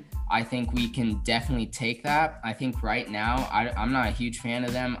win. I think we can definitely take that. I think right now, I'm not a huge fan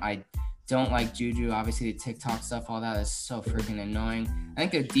of them. I don't like Juju. Obviously, the TikTok stuff, all that is so freaking annoying. I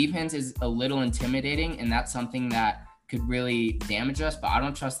think their defense is a little intimidating, and that's something that could really damage us, but I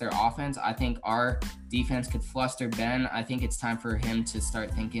don't trust their offense. I think our defense could fluster Ben. I think it's time for him to start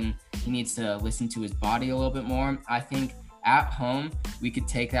thinking he needs to listen to his body a little bit more. I think at home, we could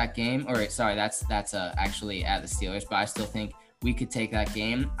take that game. That's actually at the Steelers, but I still think we could take that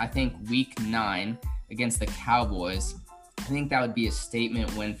game. I think week 9 against the Cowboys, I think that would be a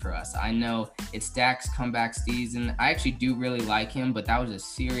statement win for us. I know it's Dak's comeback season. I actually do really like him, but that was a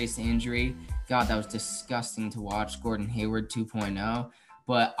serious injury. God, that was disgusting to watch. Gordon Hayward 2.0.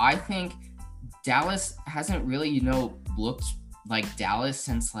 But I think Dallas hasn't really, looked like Dallas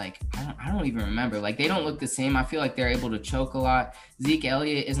since, like, I don't even remember. Like, they don't look the same. I feel like they're able to choke a lot. Zeke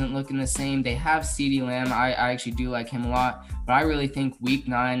Elliott isn't looking the same. They have CeeDee Lamb. I actually do like him a lot. But I really think week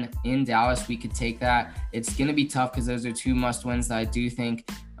 9 in Dallas, we could take that. It's going to be tough because those are 2 must-wins that I do think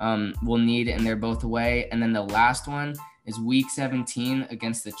we'll need, and they're both away. And then the last one is week 17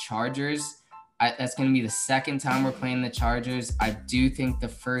 against the Chargers. That's going to be the second time we're playing the Chargers. I do think the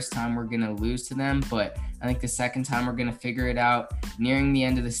first time we're going to lose to them, but I think the second time we're going to figure it out nearing the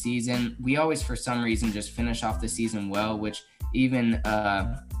end of the season. We always, for some reason, just finish off the season well, which even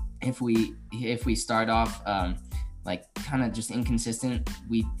if we start off like kind of just inconsistent,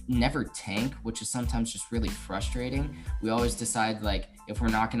 we never tank, which is sometimes just really frustrating. We always decide, like, if we're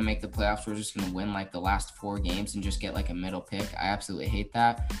not going to make the playoffs, we're just going to win like the last 4 games and just get like a middle pick. I absolutely hate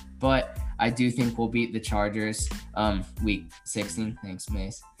that. But I do think we'll beat the Chargers week 16. Thanks,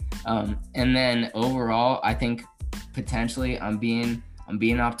 Mace. And then overall, I think potentially I'm being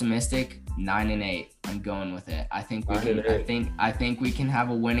optimistic. 9-8. I'm going with it. I think we can have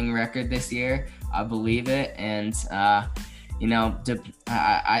a winning record this year. I believe it. And I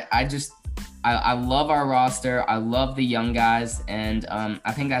I love our roster. I love the young guys, and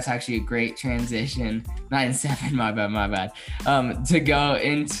I think that's actually a great transition. 9-7, my bad. To go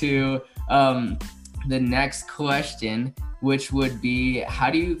into the next question, which would be, how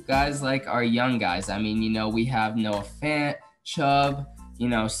do you guys like our young guys? I mean, we have Noah Fant, Chubb,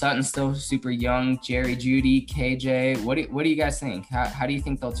 Sutton's still super young, Jerry Jeudy, KJ. What do you guys think? How do you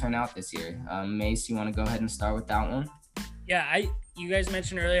think they'll turn out this year? Mace, you want to go ahead and start with that one? Yeah, you guys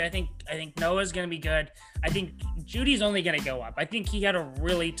mentioned earlier, I think Noah's going to be good. I think Judy's only going to go up. I think he had a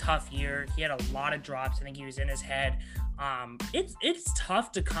really tough year. He had a lot of drops. I think he was in his head. It's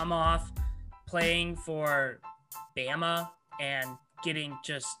tough to come off playing for Bama and getting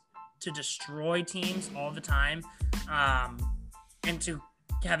just to destroy teams all the time, and to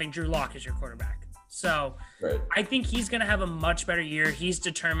having Drew Lock as your quarterback. So right. I think he's going to have a much better year. He's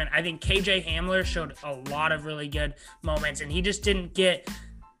determined. I think KJ Hamler showed a lot of really good moments, and he just didn't get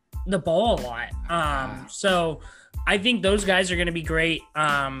the ball a lot. So I think those guys are going to be great.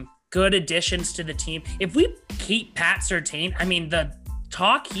 Good additions to the team. If we keep Pat Surtain, I mean, the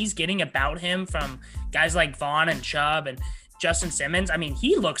talk he's getting about him from guys like Vaughn and Chubb and Justin Simmons, I mean,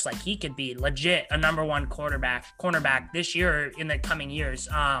 he looks like he could be legit a number one cornerback this year or in the coming years.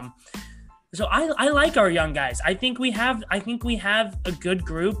 So I like our young guys. I think we have a good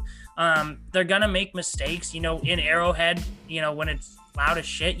group. They're gonna make mistakes, in Arrowhead, when it's loud as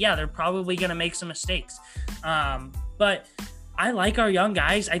shit. Yeah, they're probably gonna make some mistakes. But I like our young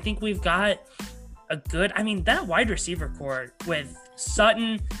guys. I think we've got that wide receiver core with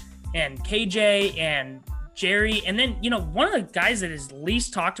Sutton and KJ and Jerry, and then one of the guys that is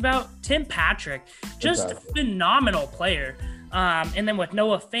least talked about, Tim Patrick, just a phenomenal player. And then with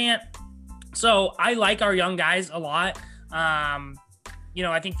Noah Fant. So I like our young guys a lot. I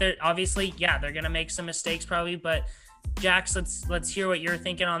think that obviously, they're going to make some mistakes probably, but Jax, let's hear what you're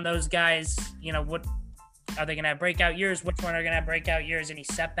thinking on those guys. What are they going to have breakout years? Which one are going to have breakout years? Any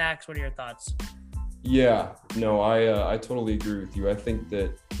setbacks? What are your thoughts? Yeah, no, I totally agree with you. I think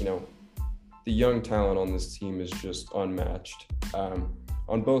that, the young talent on this team is just unmatched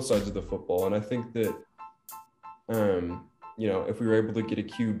on both sides of the football. And I think that, if we were able to get a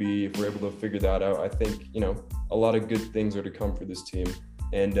QB, if we're able to figure that out, I think, a lot of good things are to come for this team.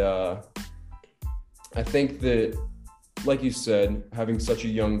 And I think that, like you said, having such a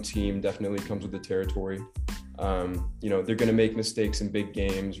young team definitely comes with the territory. They're going to make mistakes in big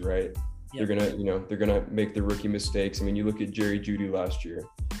games, right? Yep. They're going to make the rookie mistakes. I mean, you look at Jerry Jeudy last year,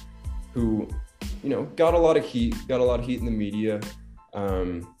 who, got a lot of heat in the media.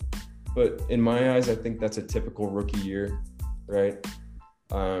 But in my eyes, I think that's a typical rookie year. Right.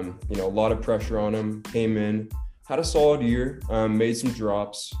 A lot of pressure on him, came in, had a solid year, made some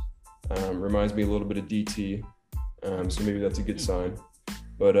drops, reminds me a little bit of DT. So maybe that's a good sign.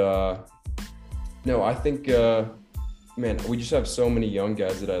 But no, I think, we just have so many young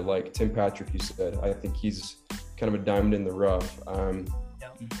guys that I like. Tim Patrick, you said, I think he's kind of a diamond in the rough.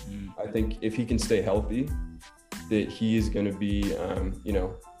 I think if he can stay healthy, that he is going to be,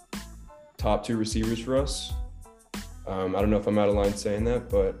 top 2 receivers for us. I don't know if I'm out of line saying that,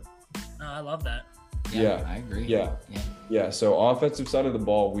 but no, I love that. Yeah, I agree. Yeah. So offensive side of the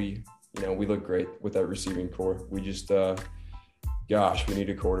ball, we look great with that receiving core. We just, we need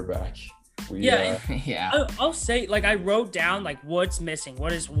a quarterback. I'll say, I wrote down what's missing.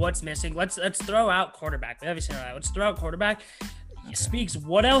 What's missing? Let's throw out quarterback. We haven't seen that. Let's throw out quarterback. Okay. Speaks.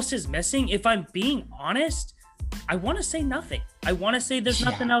 What else is missing? If I'm being honest, I want to say nothing. I want to say there's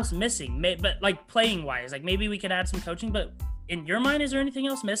nothing else missing. But playing wise, maybe we could add some coaching. But in your mind, is there anything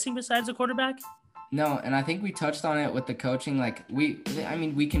else missing besides the quarterback? No, and I think we touched on it with the coaching. We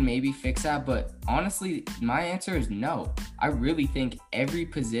can maybe fix that, but honestly, my answer is no. I really think every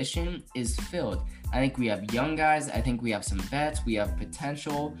position is filled. I think we have young guys. I think we have some vets. We have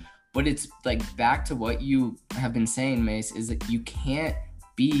potential. But it's back to what you have been saying, Mace, is that you can't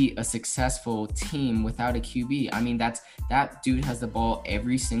be a successful team without a QB. I mean, that dude has the ball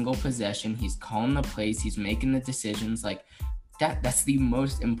every single possession. He's calling the plays. He's making the decisions. That's the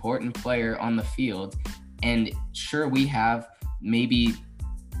most important player on the field. And sure, we have maybe,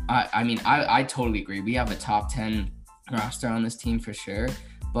 I totally agree. We have a top 10 roster on this team for sure,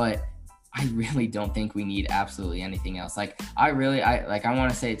 but I really don't think we need absolutely anything else. I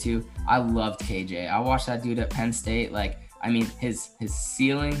want to say it too. I loved KJ. I watched that dude at Penn State. His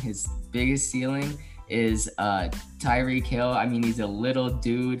ceiling, his biggest ceiling is Tyreek Hill. He's a little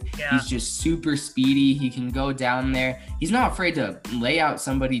dude. Yeah. He's just super speedy. He can go down there. He's not afraid to lay out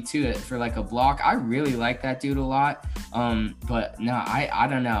somebody too for a block. I really like that dude a lot. But no, I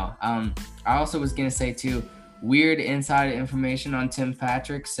don't know. I also was gonna say too, weird inside information on Tim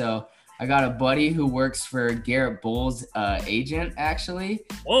Patrick. So I got a buddy who works for Garrett Bowles' agent, actually.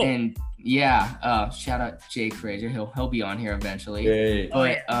 Whoa. And yeah, shout out Jake Frazier. He'll be on here eventually. Hey,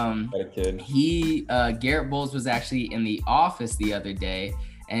 But got a kid. Garrett Bowles was actually in the office the other day,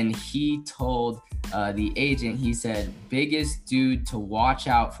 and he told the agent, he said, biggest dude to watch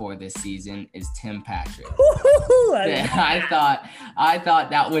out for this season is Tim Patrick. I thought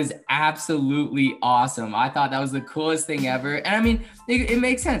that was absolutely awesome. I thought that was the coolest thing ever. And I mean, it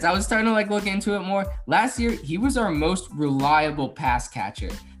makes sense. I was starting to look into it more. Last year, he was our most reliable pass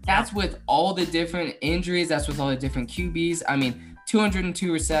catcher. That's with all the different injuries. That's with all the different QBs. I mean,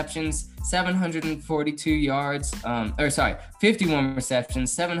 202 receptions, 742 yards, 51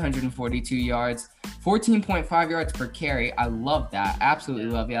 receptions, 742 yards, 14.5 yards per carry. I love that.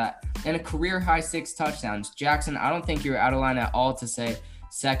 Absolutely love that. And a career high 6 touchdowns. Jackson, I don't think you're out of line at all to say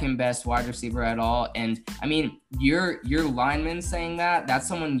second best wide receiver at all. And I mean, your lineman saying that's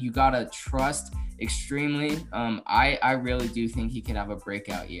someone you got to trust extremely. I really do think he could have a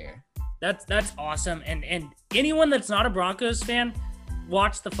breakout year. That's awesome. And anyone that's not a Broncos fan,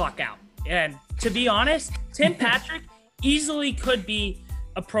 watch the fuck out. And to be honest, Tim Patrick easily could be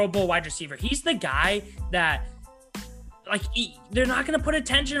a Pro Bowl wide receiver. He's the guy that, they're not going to put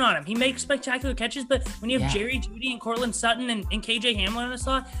attention on him. He makes spectacular catches, but when you have Jerry Jeudy and Cortland Sutton and KJ Hamler in the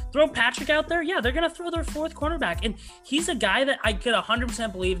slot, throw Patrick out there, they're going to throw their fourth cornerback. And he's a guy that I could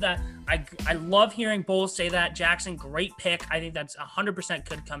 100% believe that. I love hearing Bowles say that. Jackson, great pick. I think that's 100%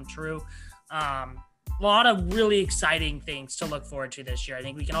 could come true. A lot of really exciting things to look forward to this year. I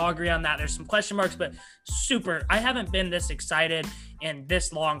think we can all agree on that. There's some question marks, but I haven't been this excited and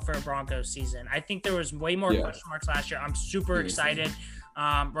this long for a Broncos season. I think there was way more question marks last year. I'm super excited.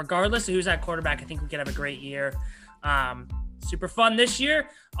 Regardless of who's at quarterback, I think we could have a great year. Super fun this year.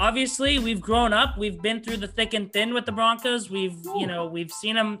 Obviously, we've grown up. We've been through the thick and thin with the Broncos. We've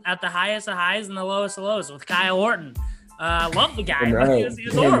seen them at the highest of highs and the lowest of lows with Kyle Orton. Love the guy. Right. He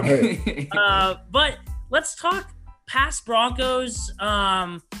was horrible. But let's talk past Broncos.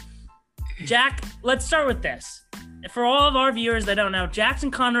 Jack, let's start with this. For all of our viewers that don't know,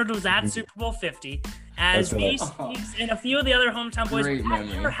 Jackson Conrad was at Super Bowl 50 as me, Speaks, and a few of the other hometown boys were at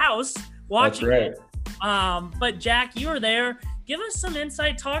your house watching it. But Jack, you were there. Give us some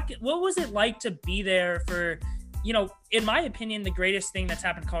insight. What was it like to be there for, in my opinion, the greatest thing that's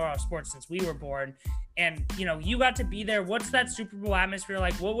happened in Colorado sports since we were born. And, you got to be there. What's that Super Bowl atmosphere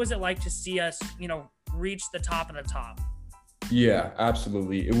like? What was it like to see us, reach the top of the top? Yeah,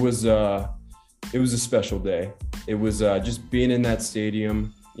 absolutely. It was a special day. It was just being in that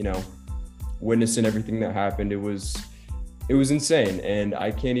stadium, witnessing everything that happened. It was insane. And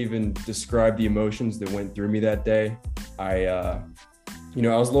I can't even describe the emotions that went through me that day. I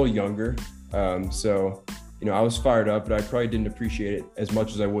was a little younger. So, I was fired up, but I probably didn't appreciate it as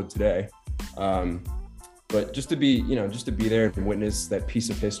much as I would today. But just to be there and witness that piece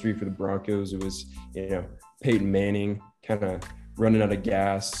of history for the Broncos, it was, Peyton Manning kind of running out of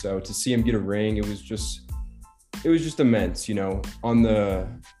gas. So to see him get a ring, it was just immense. On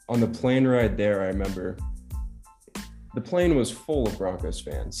the plane ride there, I remember the plane was full of Broncos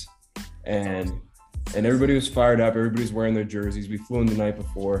fans, and everybody was fired up. Everybody was wearing their jerseys. We flew in the night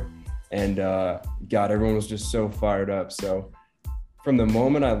before, and everyone was just so fired up. So from the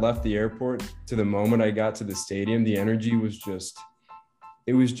moment I left the airport to the moment I got to the stadium, the energy was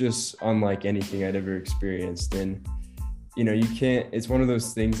just unlike anything I'd ever experienced. And, it's one of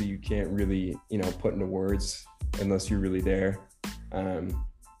those things that you can't really, put into words unless you're really there.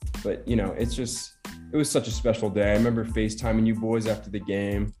 But, it was such a special day. I remember FaceTiming you boys after the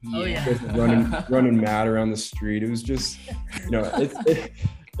game. Oh, yeah. running mad around the street. It was just,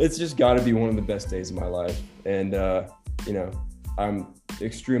 it's just got to be one of the best days of my life. And, I'm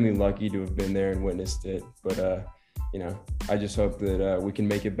extremely lucky to have been there and witnessed it. But, I just hope that we can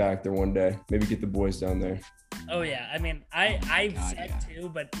make it back there one day. Maybe get the boys down there. Oh, yeah. I mean, I've said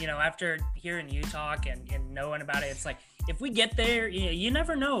too, but, after hearing you talk and knowing about it, it's like, if we get there, you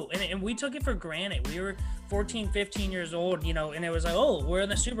never know. And we took it for granted. We were 14, 15 years old, and it was like, oh, we're in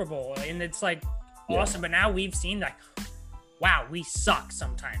the Super Bowl. And it's like awesome. But now we've seen like, wow, we suck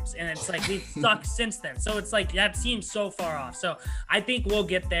sometimes. And it's like, we've sucked since then. So it's like, that seems so far off. So I think we'll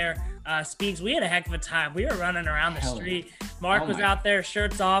get there. Speaks, we had a heck of a time. We were running around the street. Mark was out there,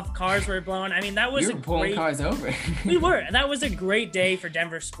 shirts off, cars were blowing. I mean, that was pulling cars over. We were. That was a great day for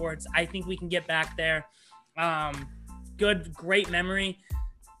Denver sports. I think we can get back there. Great memory.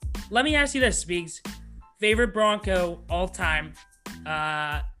 Let me ask you this, Speaks. Favorite Bronco all time,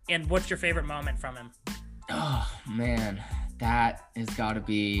 and what's your favorite moment from him? Oh, man. That has got to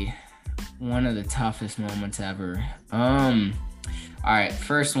be one of the toughest moments ever. All right,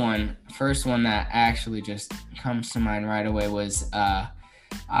 first one that actually just comes to mind right away was I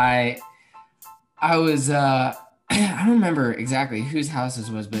was I don't remember exactly whose house this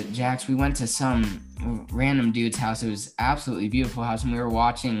was, but Jax, we went to some random dude's house. It was absolutely beautiful house, and we were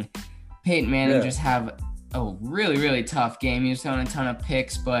watching Peyton Manning just have a really, really tough game. He was throwing a ton of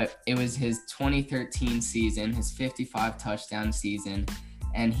picks, but it was his 2013 season, his 55 touchdown season,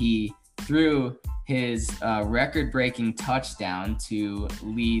 and he threw his record-breaking touchdown to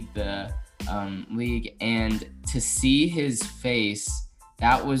lead the league. And to see his face,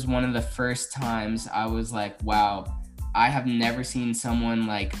 that was one of the first times I was like, wow, I have never seen someone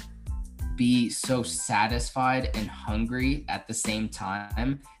like be so satisfied and hungry at the same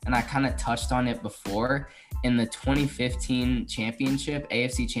time. And I kind of touched on it before in the 2015 championship,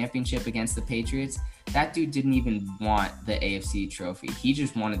 AFC championship against the Patriots. That dude didn't even want the AFC trophy. He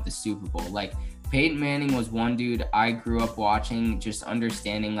just wanted the Super Bowl. Like, Peyton Manning was one dude I grew up watching, just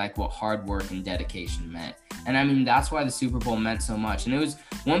understanding like what hard work and dedication meant. And I mean, that's why the Super Bowl meant so much. And it was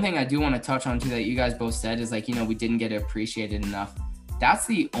one thing I do want to touch on too that you guys both said is like, you know, we didn't get appreciated enough. That's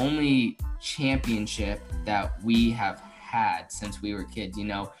the only championship that we have had since we were kids. You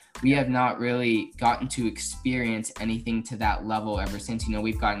know, we have not really gotten to experience anything to that level ever since. You know,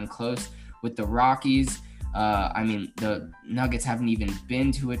 we've gotten close with the Rockies. I mean, the Nuggets haven't even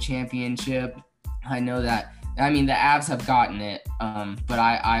been to a championship. I know that. I mean, the Avs have gotten it, but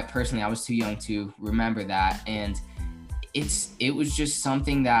I personally, I was too young to remember that. And it was just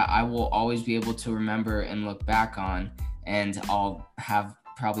something that I will always be able to remember and look back on. And I'll have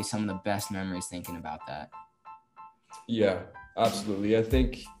probably some of the best memories thinking about that. Yeah, absolutely. I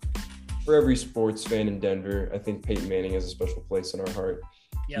think for every sports fan in Denver, I think Peyton Manning has a special place in our heart.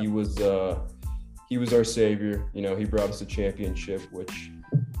 Yep. He was our savior. You know, he brought us a championship, which,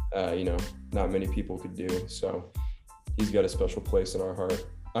 you know, not many people could do. So he's got a special place in our heart.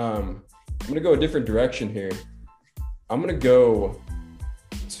 I'm going to go a different direction here. I'm going to go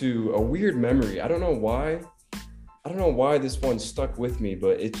to a weird memory. I don't know why this one stuck with me,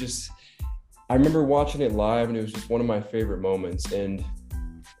 but I remember watching it live and it was just one of my favorite moments. And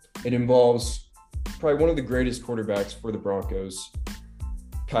it involves probably one of the greatest quarterbacks for the Broncos,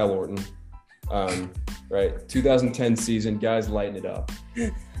 Kyle Orton. Right. 2010 season, guys lighting it up.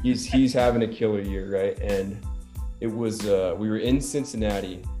 He's having a killer year, right? And it was we were in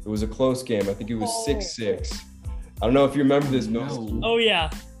Cincinnati. It was a close game. I think it was 6-6. I don't know if you remember this. No. Oh yeah.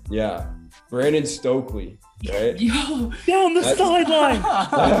 Yeah. Brandon Stokely, right? Yo, down the sideline.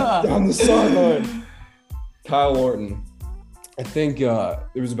 Down the sideline. Kyle Orton. I think there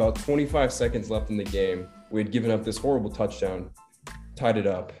was about 25 seconds left in the game. We had given up this horrible touchdown, tied it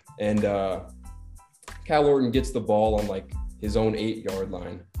up, and Kyle Orton gets the ball on like his own 8-yard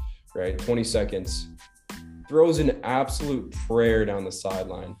line, right? 20 seconds, throws an absolute prayer down the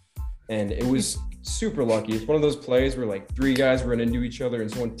sideline. And it was super lucky. It's one of those plays where like 3 guys run into each other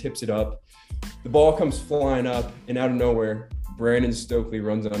and someone tips it up. The ball comes flying up, and out of nowhere, Brandon Stokely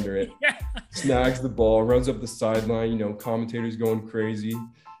runs under it, snags the ball, runs up the sideline, you know, commentators going crazy.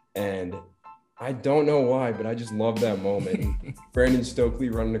 And I don't know why, but I just love that moment. Brandon Stokely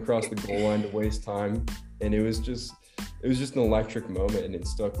running across the goal line to waste time. And it was just an electric moment, and it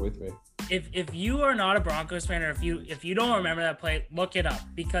stuck with me. If you are not a Broncos fan, or if you don't remember that play, look it up,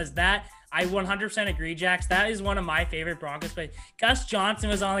 because that, I 100% agree, Jax. That is one of my favorite Broncos plays. Gus Johnson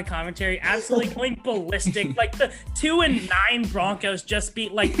was on the commentary, absolutely going ballistic. Like the 2-9 Broncos just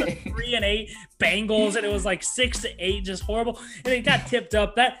beat like the 3-8 Bengals, and it was like 6-8, just horrible. And it got tipped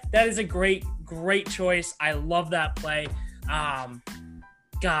up. That is a great choice. I love that play.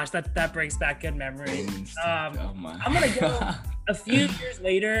 Gosh, that brings back good memories. I'm gonna go a few years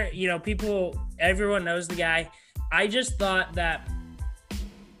later. You know, everyone knows the guy. I just thought that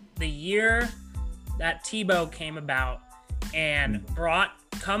the year that Tebow came about and brought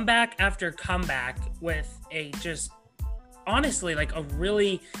comeback after comeback with a just honestly like a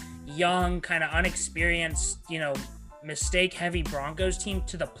really young, kind of unexperienced, you know, mistake-heavy Broncos team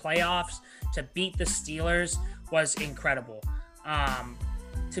to the playoffs to beat the Steelers was incredible.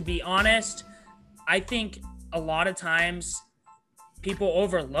 To be honest, I think a lot of times people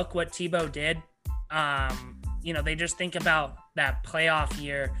overlook what Tebow did. You know, they just think about that playoff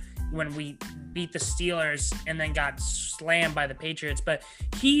year when we beat the Steelers and then got slammed by the Patriots. But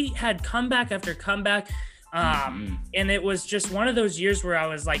he had comeback after comeback. And it was just one of those years where I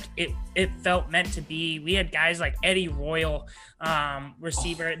was like, it felt meant to be. We had guys like Eddie Royal,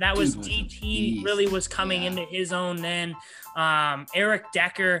 receiver. That was DT really was coming into his own then. Eric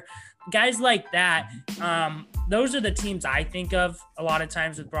Decker, guys like that, those are the teams I think of a lot of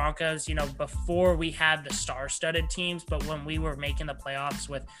times with Broncos, you know, before we had the star-studded teams, but when we were making the playoffs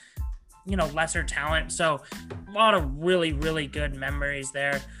with, you know, lesser talent. So a lot of really, really good memories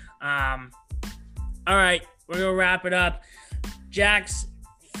there. All right, we're going to wrap it up. Jack's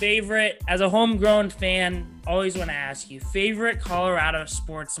favorite, as a homegrown fan, always want to ask you, favorite Colorado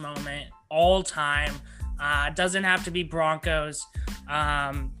sports moment all time. It doesn't have to be Broncos.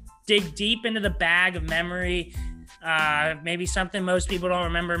 Dig deep into the bag of memory. Maybe something most people don't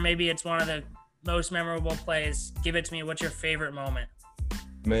remember. Maybe it's one of the most memorable plays. Give it to me. What's your favorite moment?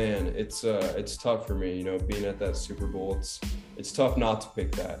 Man, it's tough for me, you know, being at that Super Bowl. It's tough not to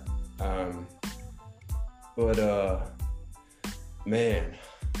pick that. Man,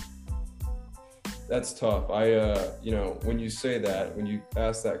 that's tough. You know, when you say that, when you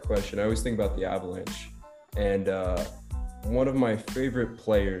ask that question, I always think about the Avalanche. And one of my favorite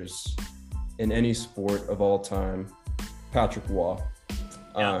players in any sport of all time, Patrick Waugh.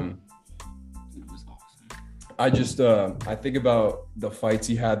 It was awesome. I think about the fights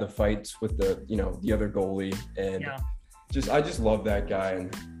he had, the fights with the other goalie, and I just love that guy,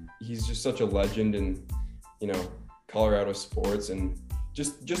 and he's just such a legend in, you know, Colorado sports, and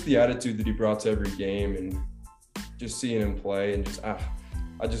just the attitude that he brought to every game, and just seeing him play, and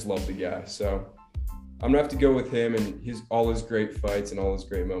I just love the guy. So I'm gonna have to go with him and all his great fights and all his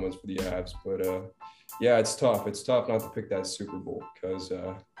great moments for the Avs. But yeah, it's tough. It's tough not to pick that Super Bowl because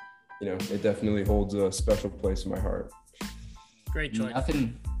you know, it definitely holds a special place in my heart. Great choice.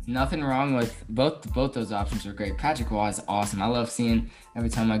 Nothing wrong with both those options are great. Patrick Waugh is awesome. I love seeing every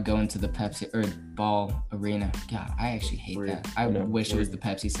time I go into the Pepsi or Ball Arena. God, I actually hate that. I wish it was the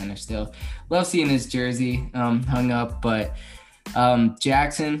Pepsi Center still. Love seeing his jersey hung up, but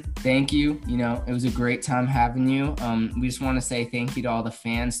Jackson, thank you. You know, it was a great time having you. We just want to say thank you to all the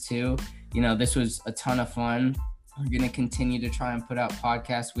fans too. You know, this was a ton of fun. We're going to continue to try and put out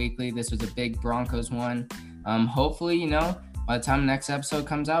podcasts weekly. This was a big Broncos one. Hopefully, you know, by the time the next episode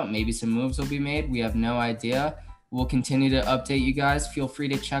comes out, maybe some moves will be made. We have no idea. We'll continue to update you guys. Feel free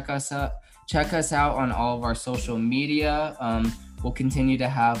to check us out on all of our social media. We'll continue to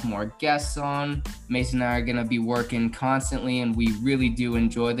have more guests on. Mason and I are going to be working constantly, and we really do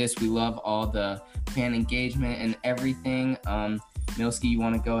enjoy this. We love all the fan engagement and everything. Milski, you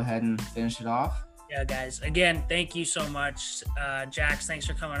want to go ahead and finish it off? Yeah, guys. Again, thank you so much. Jax, thanks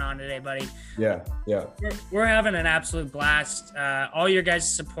for coming on today, buddy. Yeah. We're having an absolute blast. All your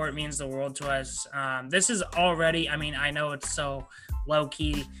guys' support means the world to us. This is already, I mean, I know it's so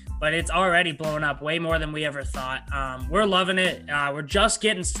low-key, but it's already blown up way more than we ever thought. We're loving it. We're just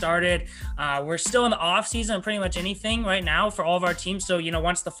getting started. We're still in the off season of pretty much anything right now for all of our teams. So, you know,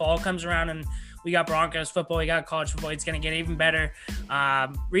 once the fall comes around and we got Broncos football, we got college football, it's going to get even better.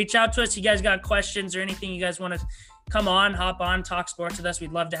 Reach out to us. You guys got questions or anything you guys want to come on, hop on, talk sports with us.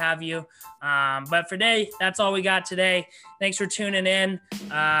 We'd love to have you. But for today, that's all we got today. Thanks for tuning in.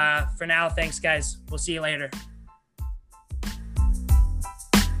 For now, thanks, guys. We'll see you later.